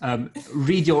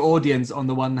read your audience on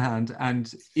the one hand,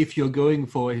 and if you're going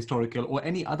for a historical or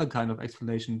any other kind of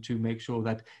explanation, to make sure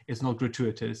that it's not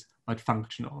gratuitous but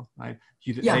functional, right?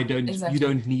 You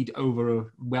don't need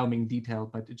overwhelming detail,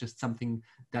 but it's just something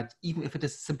that, even if it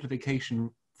is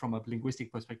simplification from a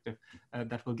linguistic perspective,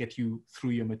 that will get you through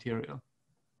your material.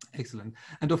 Excellent.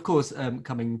 And of course,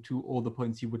 coming to all the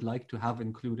points you would like to have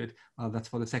included, that's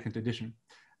for the second edition,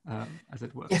 as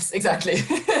it were. Yes, exactly.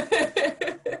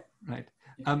 Right.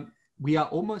 We are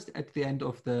almost at the end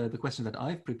of the question that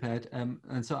I've prepared.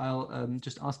 And so I'll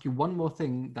just ask you one more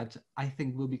thing that I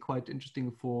think will be quite interesting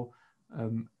for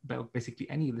basically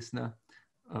any listener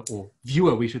or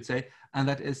viewer, we should say. And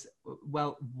that is,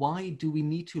 well, why do we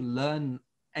need to learn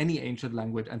any ancient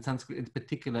language, and Sanskrit in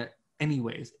particular,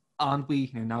 anyways? Aren't we,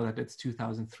 you know, now that it's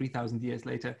 2,000, 3,000 years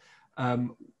later,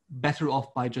 better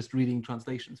off by just reading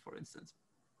translations, for instance?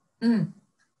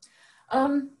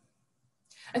 I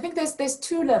think there's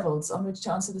two levels on which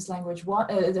to answer this language.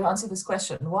 To answer this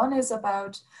question. One is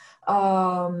about,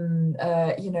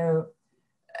 you know,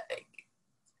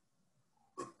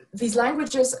 these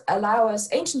languages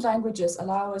ancient languages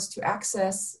allow us to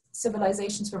access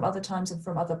civilizations from other times and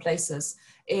from other places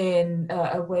in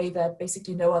a way that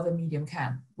basically no other medium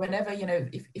can. Whenever, you know,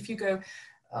 if you go,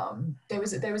 there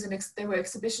were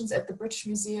exhibitions at the British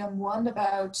Museum, one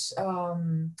about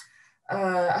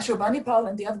Ashurbanipal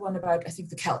and the other one about, I think,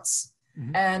 the Celts.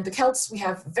 Mm-hmm. And the Celts, we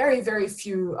have very, very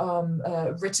few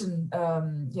written,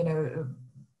 you know,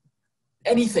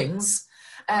 anythings.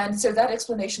 And so that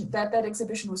explanation, that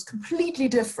exhibition was completely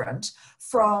different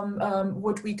from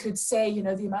what we could say, you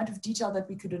know, the amount of detail that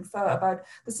we could infer about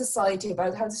the society,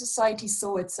 about how the society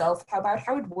saw itself, about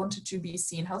how it wanted to be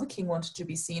seen, how the king wanted to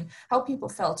be seen, how people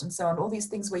felt, and so on. All these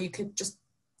things where you could just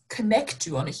connect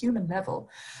to on a human level.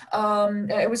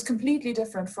 It was completely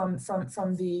different from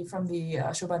the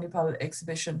Ashurbanipal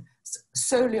exhibition,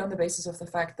 solely on the basis of the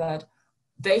fact that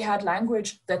they had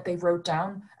language that they wrote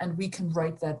down, and we can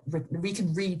read that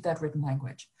written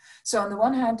language. So on the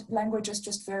one hand, language is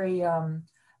just very,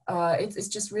 it's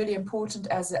just really important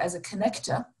as a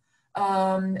connector.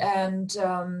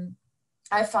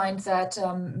 I find that,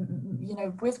 you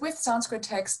know, with Sanskrit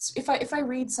texts, if I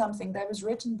read something that was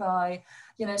written by,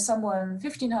 you know, someone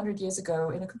 1,500 years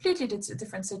ago in a completely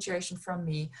different situation from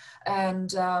me,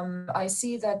 and I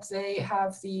see that they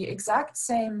have the exact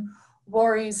same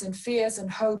worries and fears and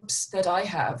hopes that I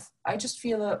have, I just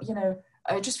feel a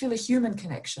human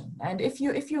connection. And if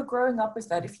you're growing up with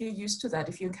that, if you're used to that,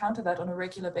 if you encounter that on a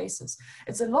regular basis,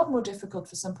 it's a lot more difficult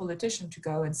for some politician to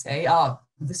go and say,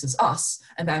 this is us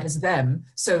and that is them,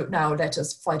 so now let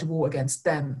us fight a war against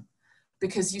them.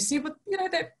 Because you see, what, you know,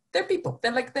 they're people.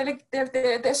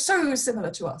 They're so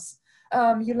similar to us.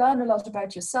 you learn a lot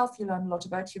about yourself, you learn a lot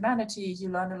about humanity, you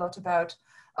learn a lot about,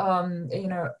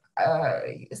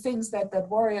 things that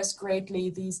worry us greatly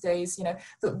these days.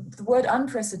 The word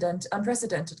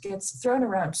unprecedented gets thrown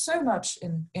around so much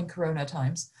in Corona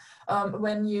times.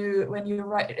 When you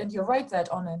write that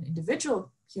on an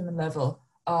individual human level,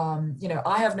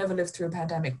 I have never lived through a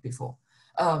pandemic before,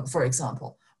 for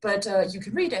example. But you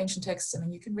can read ancient texts. I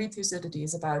mean, you can read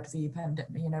Thucydides about the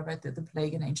pandemic, about the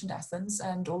plague in ancient Athens,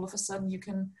 and all of a sudden you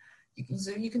can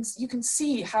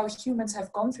see how humans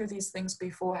have gone through these things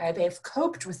before, how they have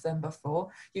coped with them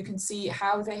before. You can see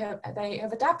how they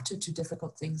have adapted to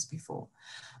difficult things before.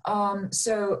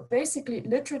 So basically,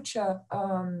 literature,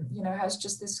 has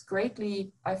just this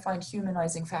greatly, I find,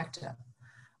 humanizing factor.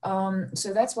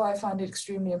 So that's why I find it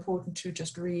extremely important to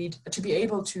just read, to be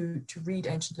able to read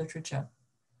ancient literature.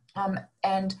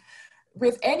 And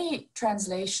with any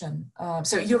translation,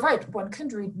 so you're right, one can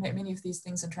read many of these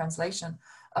things in translation,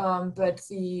 but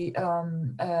the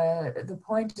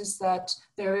point is that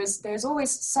there's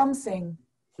always something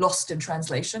lost in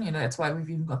translation. That's why we've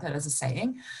even got that as a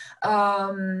saying.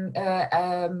 No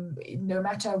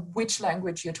matter which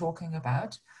language you're talking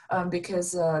about,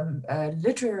 because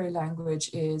literary language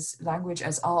is language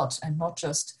as art, and not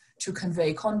just to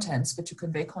convey contents, but to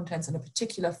convey contents in a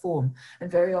particular form,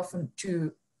 and very often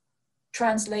to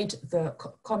translate the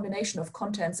combination of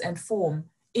contents and form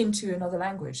into another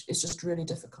language is just really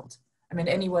difficult. I mean,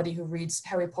 anybody who reads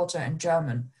Harry Potter in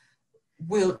German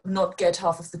will not get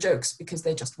half of the jokes because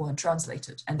they just weren't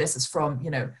translated. And this is from,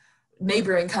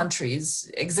 neighboring countries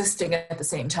existing at the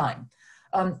same time.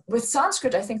 With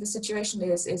Sanskrit, I think the situation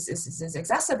is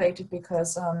exacerbated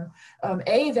because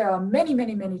there are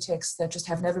many texts that just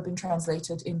have never been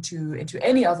translated into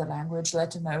any other language,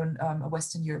 let alone a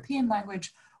Western European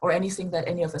language, or anything that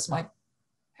any of us might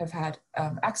have had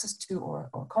access to or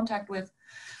contact with.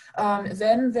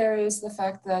 Then there is the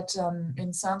fact that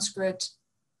in Sanskrit,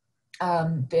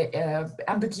 the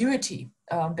ambiguity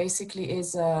basically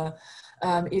is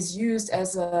used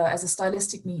as a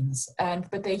stylistic means,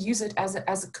 but they use it as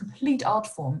a complete art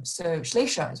form. So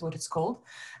Shlesha is what it's called,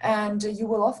 and you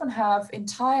will often have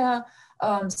entire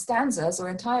stanzas or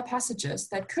entire passages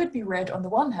that could be read on the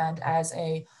one hand as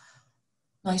a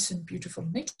nice and beautiful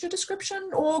nature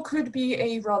description, or could be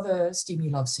a rather steamy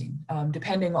love scene,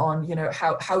 depending on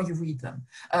how you read them.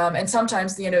 And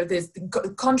sometimes there's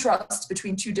the contrast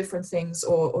between two different things,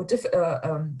 or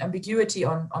ambiguity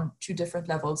on two different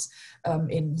levels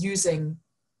in using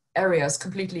areas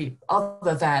completely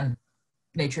other than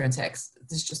nature and text.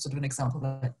 This is just sort of an example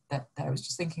that I was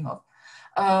just thinking of.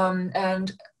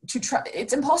 And it's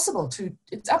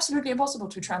absolutely impossible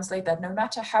to translate that, no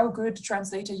matter how good a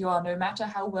translator you are, no matter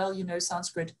how well you know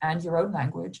Sanskrit and your own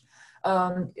language.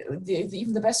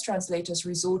 Even the best translators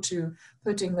resort to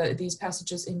putting these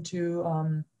passages into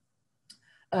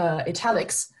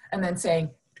italics and then saying,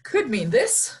 it could mean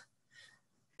this,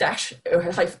 dash, or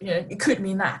it could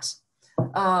mean that.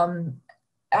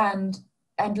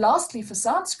 And lastly, for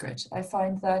Sanskrit, I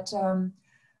find that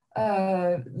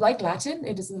like Latin,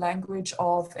 it is the language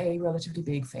of a relatively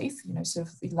big faith. So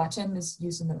Latin is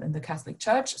used in the Catholic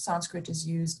Church. Sanskrit is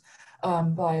used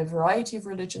by a variety of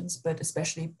religions, but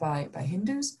especially by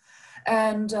Hindus.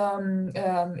 And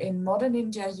in modern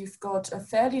India, you've got a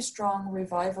fairly strong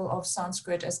revival of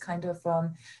Sanskrit as kind of,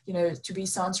 to be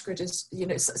Sanskrit is,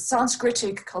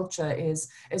 Sanskritic culture is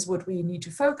what we need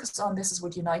to focus on. This is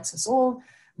what unites us all,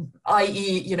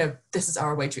 i.e., this is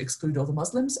our way to exclude all the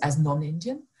Muslims as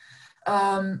non-Indian.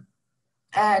 You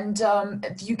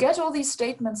get all these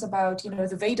statements about,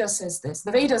 the Vedas says this,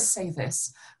 the Vedas say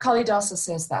this, Kalidasa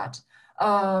says that,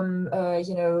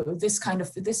 this kind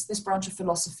of, this branch of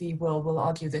philosophy will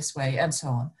argue this way, and so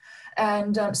on.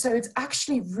 And so it's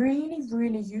actually really,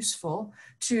 really useful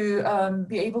to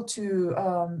be able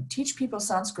to teach people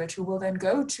Sanskrit, who will then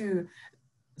go to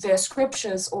their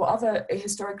scriptures or other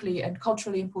historically and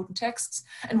culturally important texts,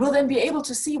 and will then be able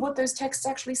to see what those texts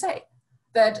actually say.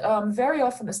 That very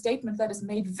often a statement that is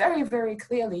made very, very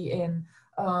clearly in,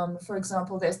 for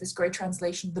example, there's this great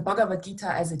translation, the Bhagavad Gita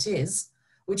as it is,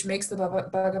 which makes the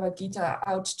Bhagavad Gita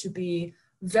out to be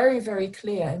very, very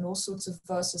clear in all sorts of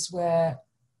verses where,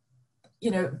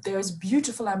 there is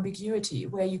beautiful ambiguity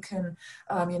where you can,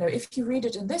 if you read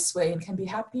it in this way and can be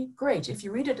happy, great. If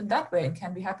you read it in that way and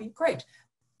can be happy, great.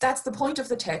 That's the point of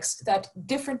the text, that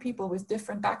different people with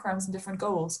different backgrounds and different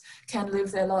goals can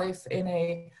live their life in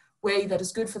a way that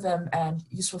is good for them and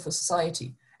useful for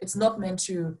society. It's not meant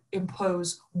to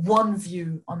impose one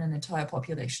view on an entire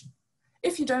population.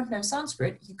 If you don't know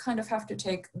Sanskrit, you kind of have to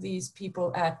take these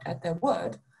people at their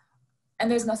word,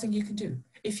 and there's nothing you can do.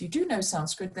 If you do know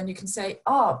Sanskrit, then you can say,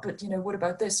 ah, but what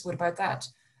about this? What about that?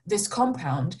 This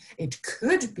compound, it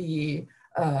could be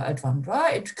a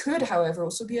Dvandva. It could, however,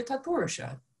 also be a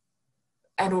Tatpurusha.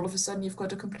 And all of a sudden, you've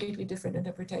got a completely different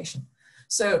interpretation.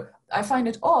 So I find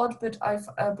it odd, but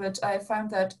I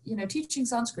found that teaching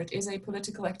Sanskrit is a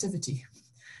political activity,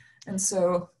 and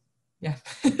so yeah.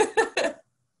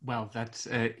 Well, that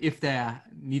if there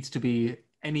needs to be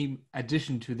any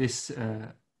addition to this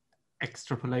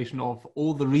extrapolation of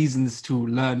all the reasons to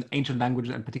learn ancient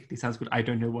languages and particularly Sanskrit, I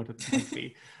don't know what it would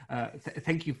be.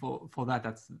 Thank you for that.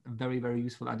 That's very, very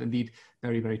useful and indeed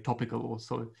very, very topical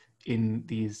also in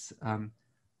these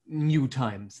new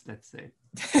times, let's say.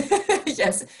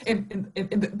 Yes, in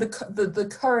the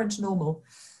current normal.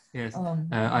 Yes,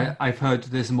 I've heard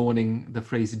this morning the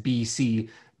phrase BC,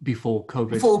 before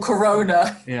COVID. Before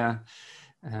Corona. Yeah.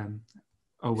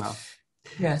 Oh, well.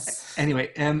 Yes.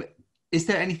 Anyway, is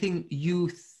there anything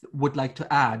you would like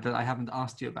to add that I haven't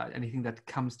asked you about? Anything that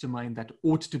comes to mind that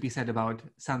ought to be said about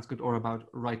Sanskrit or about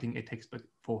writing a textbook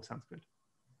for Sanskrit?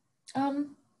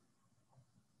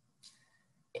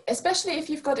 Especially if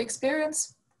you've got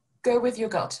experience, go with your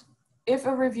gut. If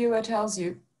a reviewer tells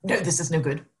you, no, this is no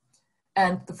good,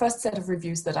 and the first set of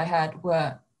reviews that I had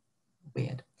were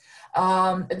weird,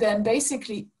 then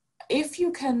basically, if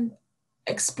you can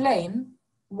explain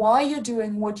why you're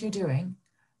doing what you're doing,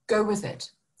 go with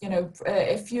it.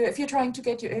 If you're trying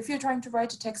to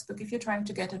write a textbook, if you're trying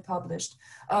to get it published,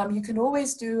 you can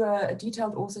always do a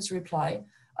detailed author's reply.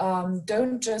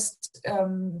 Don't just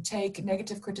take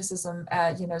negative criticism,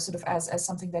 sort of as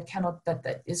something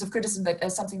that is of criticism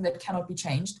as something that cannot be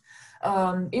changed.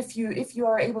 If you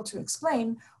are able to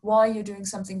explain why you're doing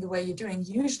something the way you're doing,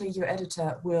 usually your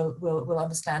editor will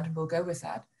understand and will go with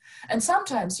that. And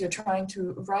sometimes you're trying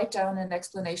to write down an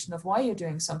explanation of why you're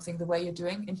doing something the way you're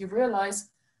doing, and you realize,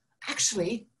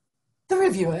 actually, the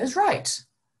reviewer is right.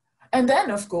 And then,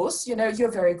 of course,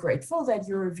 you're very grateful that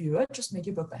your reviewer just made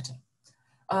your book better.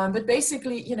 But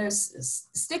basically,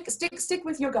 stick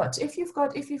with your gut. If you've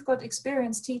got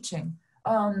experience teaching,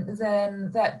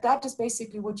 then that is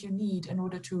basically what you need in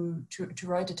order to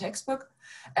write a textbook.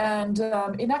 And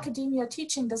in academia,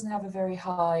 teaching doesn't have a very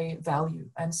high value.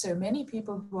 And so many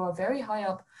people who are very high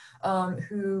up,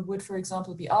 who would, for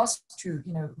example, be asked to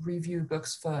review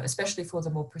books especially for the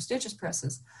more prestigious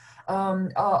presses, are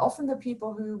often the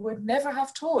people who would never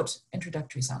have taught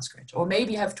introductory Sanskrit, or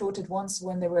maybe have taught it once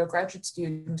when they were a graduate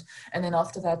student, and then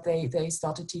after that they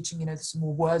started teaching some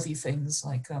more worthy things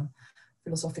like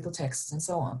philosophical texts and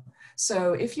so on.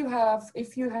 So if you have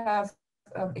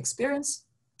experience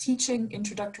teaching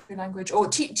introductory language, or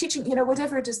teaching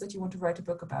whatever it is that you want to write a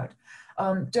book about,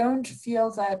 don't feel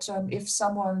that if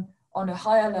someone on a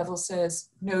higher level says,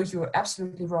 no, you're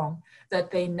absolutely wrong,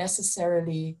 that they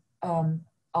necessarily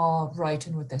are right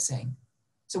in what they're saying.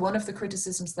 So one of the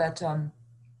criticisms that an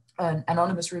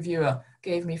anonymous reviewer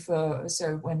gave me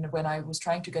when I was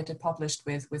trying to get it published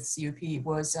with CUP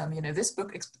was,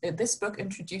 this book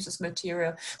introduces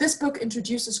material, this book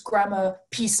introduces grammar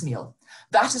piecemeal.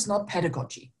 That is not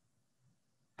pedagogy.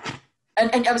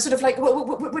 And I was sort of like,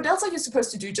 what else are you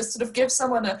supposed to do? Just sort of give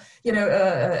someone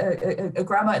a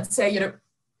grammar and say,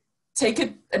 take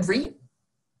it and read.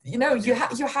 You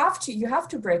have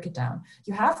to break it down.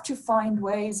 You have to find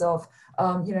ways of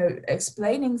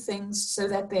explaining things so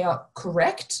that they are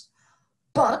correct,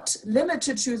 but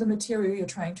limited to the material you're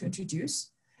trying to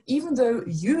introduce, even though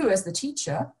you as the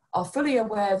teacher are fully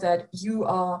aware that you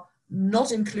are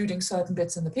not including certain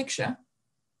bits in the picture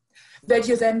that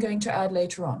you're then going to add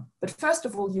later on. But first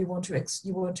of all, you want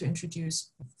to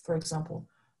introduce, for example,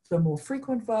 the more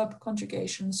frequent verb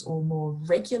conjugations or more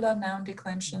regular noun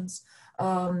declensions,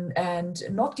 and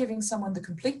not giving someone the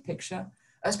complete picture,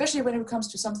 especially when it comes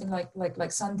to something like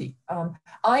Sandhi.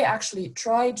 I actually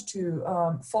tried to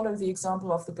follow the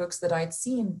example of the books that I'd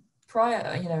seen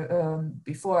prior,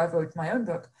 before I wrote my own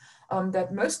book,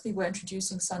 that mostly were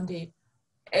introducing Sandhi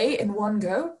in one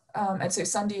go. And so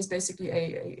Sandhi is basically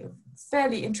a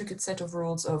fairly intricate set of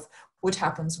rules of what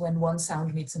happens when one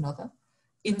sound meets another,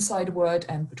 inside a word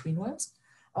and between words.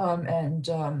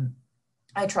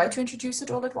 I tried to introduce it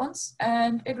all at once,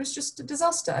 and it was just a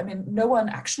disaster. I mean, no one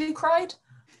actually cried,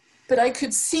 but I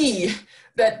could see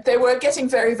that they were getting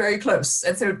very, very close.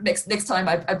 And so next time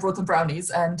I brought them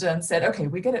brownies and said, okay,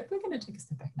 we're gonna take a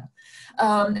step back now.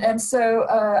 And so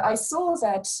I saw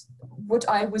that what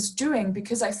I was doing,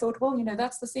 because I thought, well,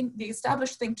 that's the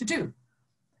established thing to do.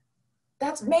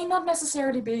 That may not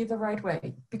necessarily be the right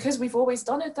way, because we've always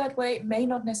done it that way. It may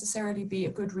not necessarily be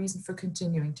a good reason for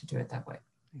continuing to do it that way.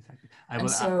 Exactly. I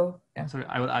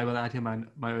will add here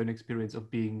my own experience of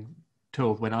being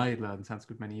told when I learned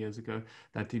Sanskrit many years ago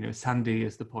that, you know, Sandhi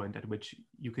is the point at which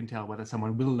you can tell whether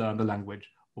someone will learn the language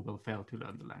or will fail to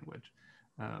learn the language.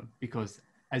 Because,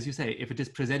 as you say, if it is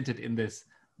presented in this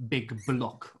big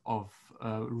block of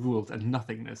rules and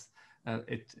nothingness,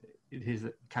 it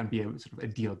can be a sort of a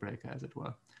deal breaker, as it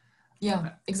were.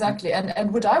 Yeah, exactly.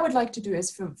 And what I would like to do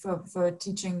is for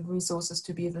teaching resources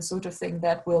to be the sort of thing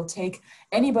that will take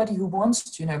anybody who wants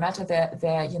to, no matter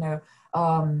their you know,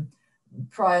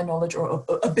 prior knowledge or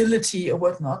ability or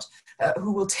whatnot,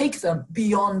 who will take them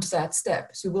beyond that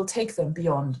step. So will take them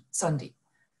beyond Sandhi.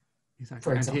 Exactly.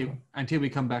 For example. And here we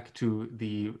come back to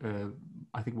the,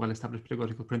 I think, well-established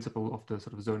pedagogical principle of the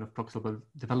sort of zone of proximal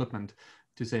development,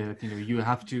 to say that, you know, you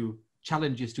have to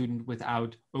challenge your student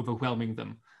without overwhelming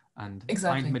them, and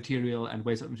find material and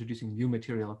ways of introducing new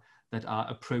material that are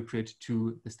appropriate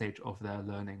to the stage of their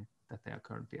learning that they are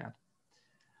currently at.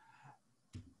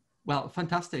 Well,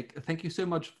 fantastic. Thank you so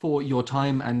much for your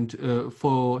time and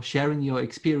for sharing your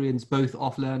experience both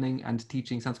of learning and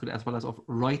teaching Sanskrit, as well as of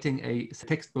writing a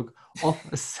textbook of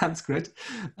Sanskrit.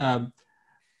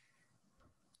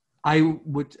 I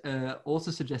would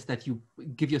also suggest that you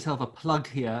give yourself a plug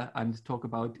here and talk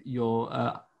about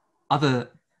your other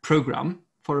program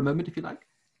for a moment, if you like.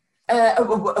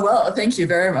 Well, thank you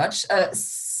very much.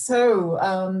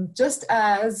 Just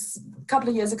as a couple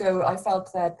of years ago, I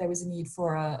felt that there was a need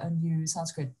for a new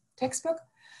Sanskrit textbook.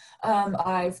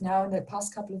 I've now, in the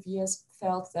past couple of years,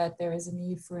 felt that there is a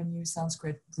need for a new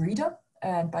Sanskrit reader.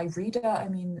 And by reader, I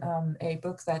mean a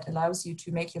book that allows you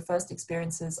to make your first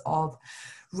experiences of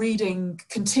reading,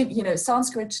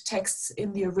 Sanskrit texts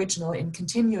in the original, in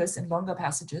continuous and longer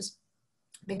passages.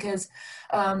 Because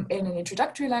in an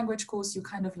introductory language course, you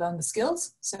kind of learn the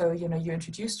skills. So, you know, you're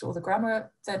introduced to all the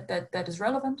grammar that is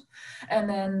relevant. And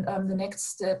then the next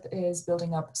step is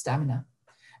building up stamina.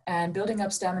 And building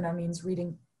up stamina means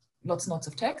reading lots and lots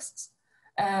of texts.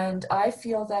 And I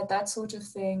feel that that sort of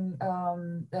thing,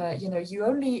 you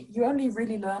only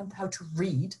really learn how to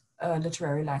read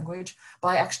literary language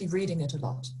by actually reading it a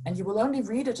lot. And you will only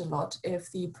read it a lot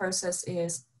if the process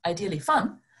is ideally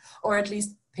fun, or at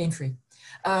least pain-free.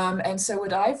 And so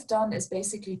what I've done is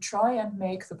basically try and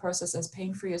make the process as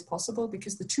pain-free as possible,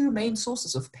 because the two main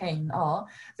sources of pain are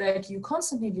that you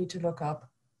constantly need to look up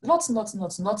lots and lots and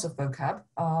lots and lots of vocab.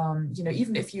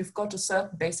 Even if you've got a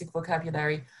certain basic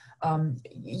vocabulary,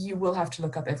 you will have to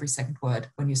look up every second word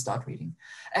when you start reading.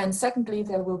 And secondly,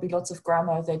 there will be lots of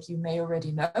grammar that you may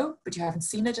already know, but you haven't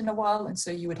seen it in a while. And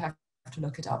so you would have to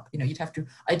look it up. You know, you'd have to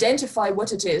identify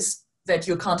what it is that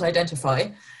you can't identify,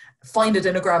 find it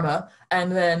in a grammar,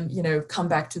 and then, you know, come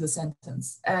back to the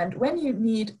sentence. And when you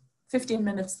need 15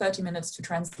 minutes, 30 minutes to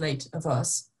translate a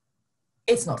verse,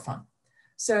 it's not fun.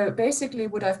 So basically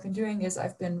what I've been doing is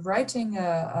I've been writing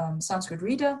a Sanskrit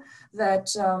reader that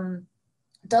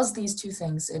does these two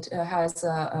things. It has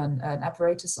an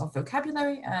apparatus of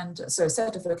vocabulary, and so a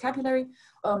set of vocabulary,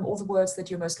 all the words that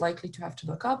you're most likely to have to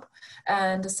look up,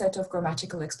 and a set of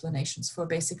grammatical explanations for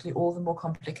basically all the more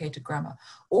complicated grammar,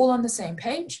 all on the same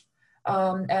page.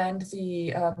 And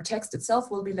the text itself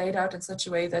will be laid out in such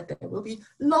a way that there will be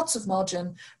lots of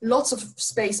margin, lots of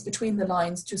space between the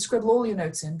lines to scribble all your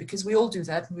notes in, because we all do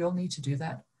that and we all need to do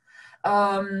that.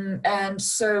 And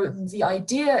so the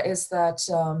idea is that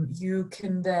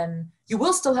you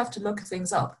will still have to look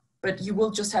things up, but you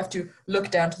will just have to look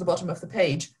down to the bottom of the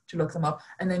page to look them up,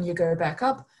 and then you go back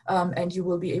up, and you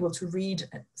will be able to read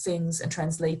things and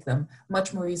translate them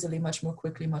much more easily, much more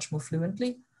quickly, much more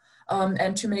fluently.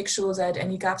 And to make sure that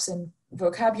any gaps in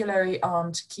vocabulary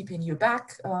aren't keeping you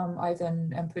back, I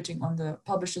then am putting on the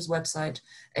publisher's website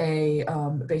a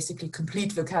basically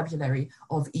complete vocabulary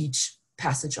of each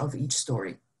passage of each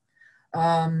story.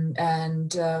 When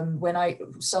I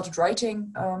started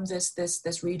writing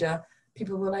this reader,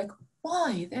 people were like,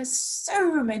 why? There's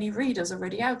so many readers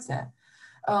already out there.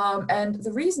 And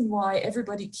the reason why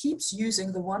everybody keeps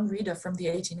using the one reader from the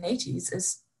 1880s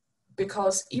is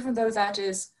because even though that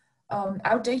is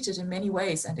outdated in many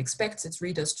ways and expects its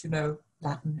readers to know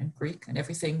Latin and Greek and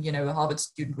everything, you know, a Harvard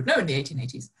student would know in the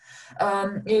 1880s,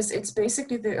 it's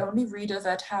basically the only reader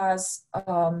that has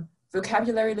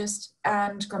vocabulary list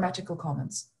and grammatical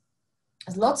comments.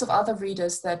 There's lots of other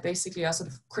readers that basically are sort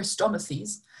of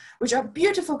Christomathies, which are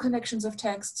beautiful connections of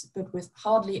text, but with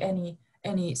hardly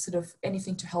any sort of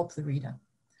anything to help the reader.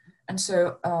 And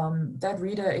so that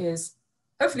reader is,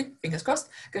 hopefully, fingers crossed,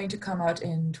 going to come out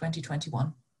in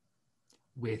 2021.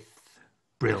 With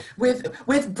Brill.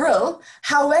 With Brill.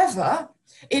 However,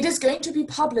 it is going to be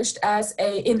published as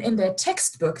in their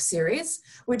textbook series,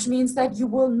 which means that you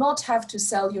will not have to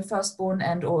sell your firstborn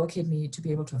and or a kidney to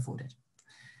be able to afford it.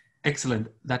 Excellent.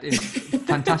 That is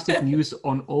fantastic news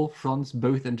on all fronts,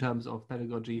 both in terms of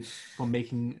pedagogy for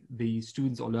making the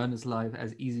students or learners' life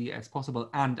as easy as possible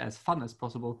and as fun as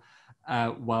possible,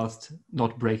 whilst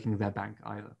not breaking their bank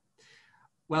either.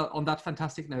 Well, on that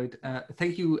fantastic note,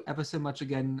 thank you ever so much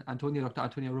again, Antonia, Dr.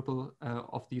 Antonia Ruppel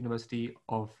of the University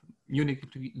of Munich,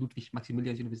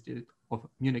 Ludwig-Maximilians-Universität of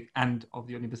Munich, and of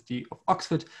the University of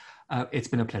Oxford. It's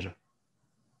been a pleasure.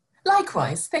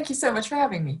 Likewise. Thank you so much for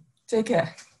having me. Take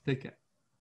care. Take care.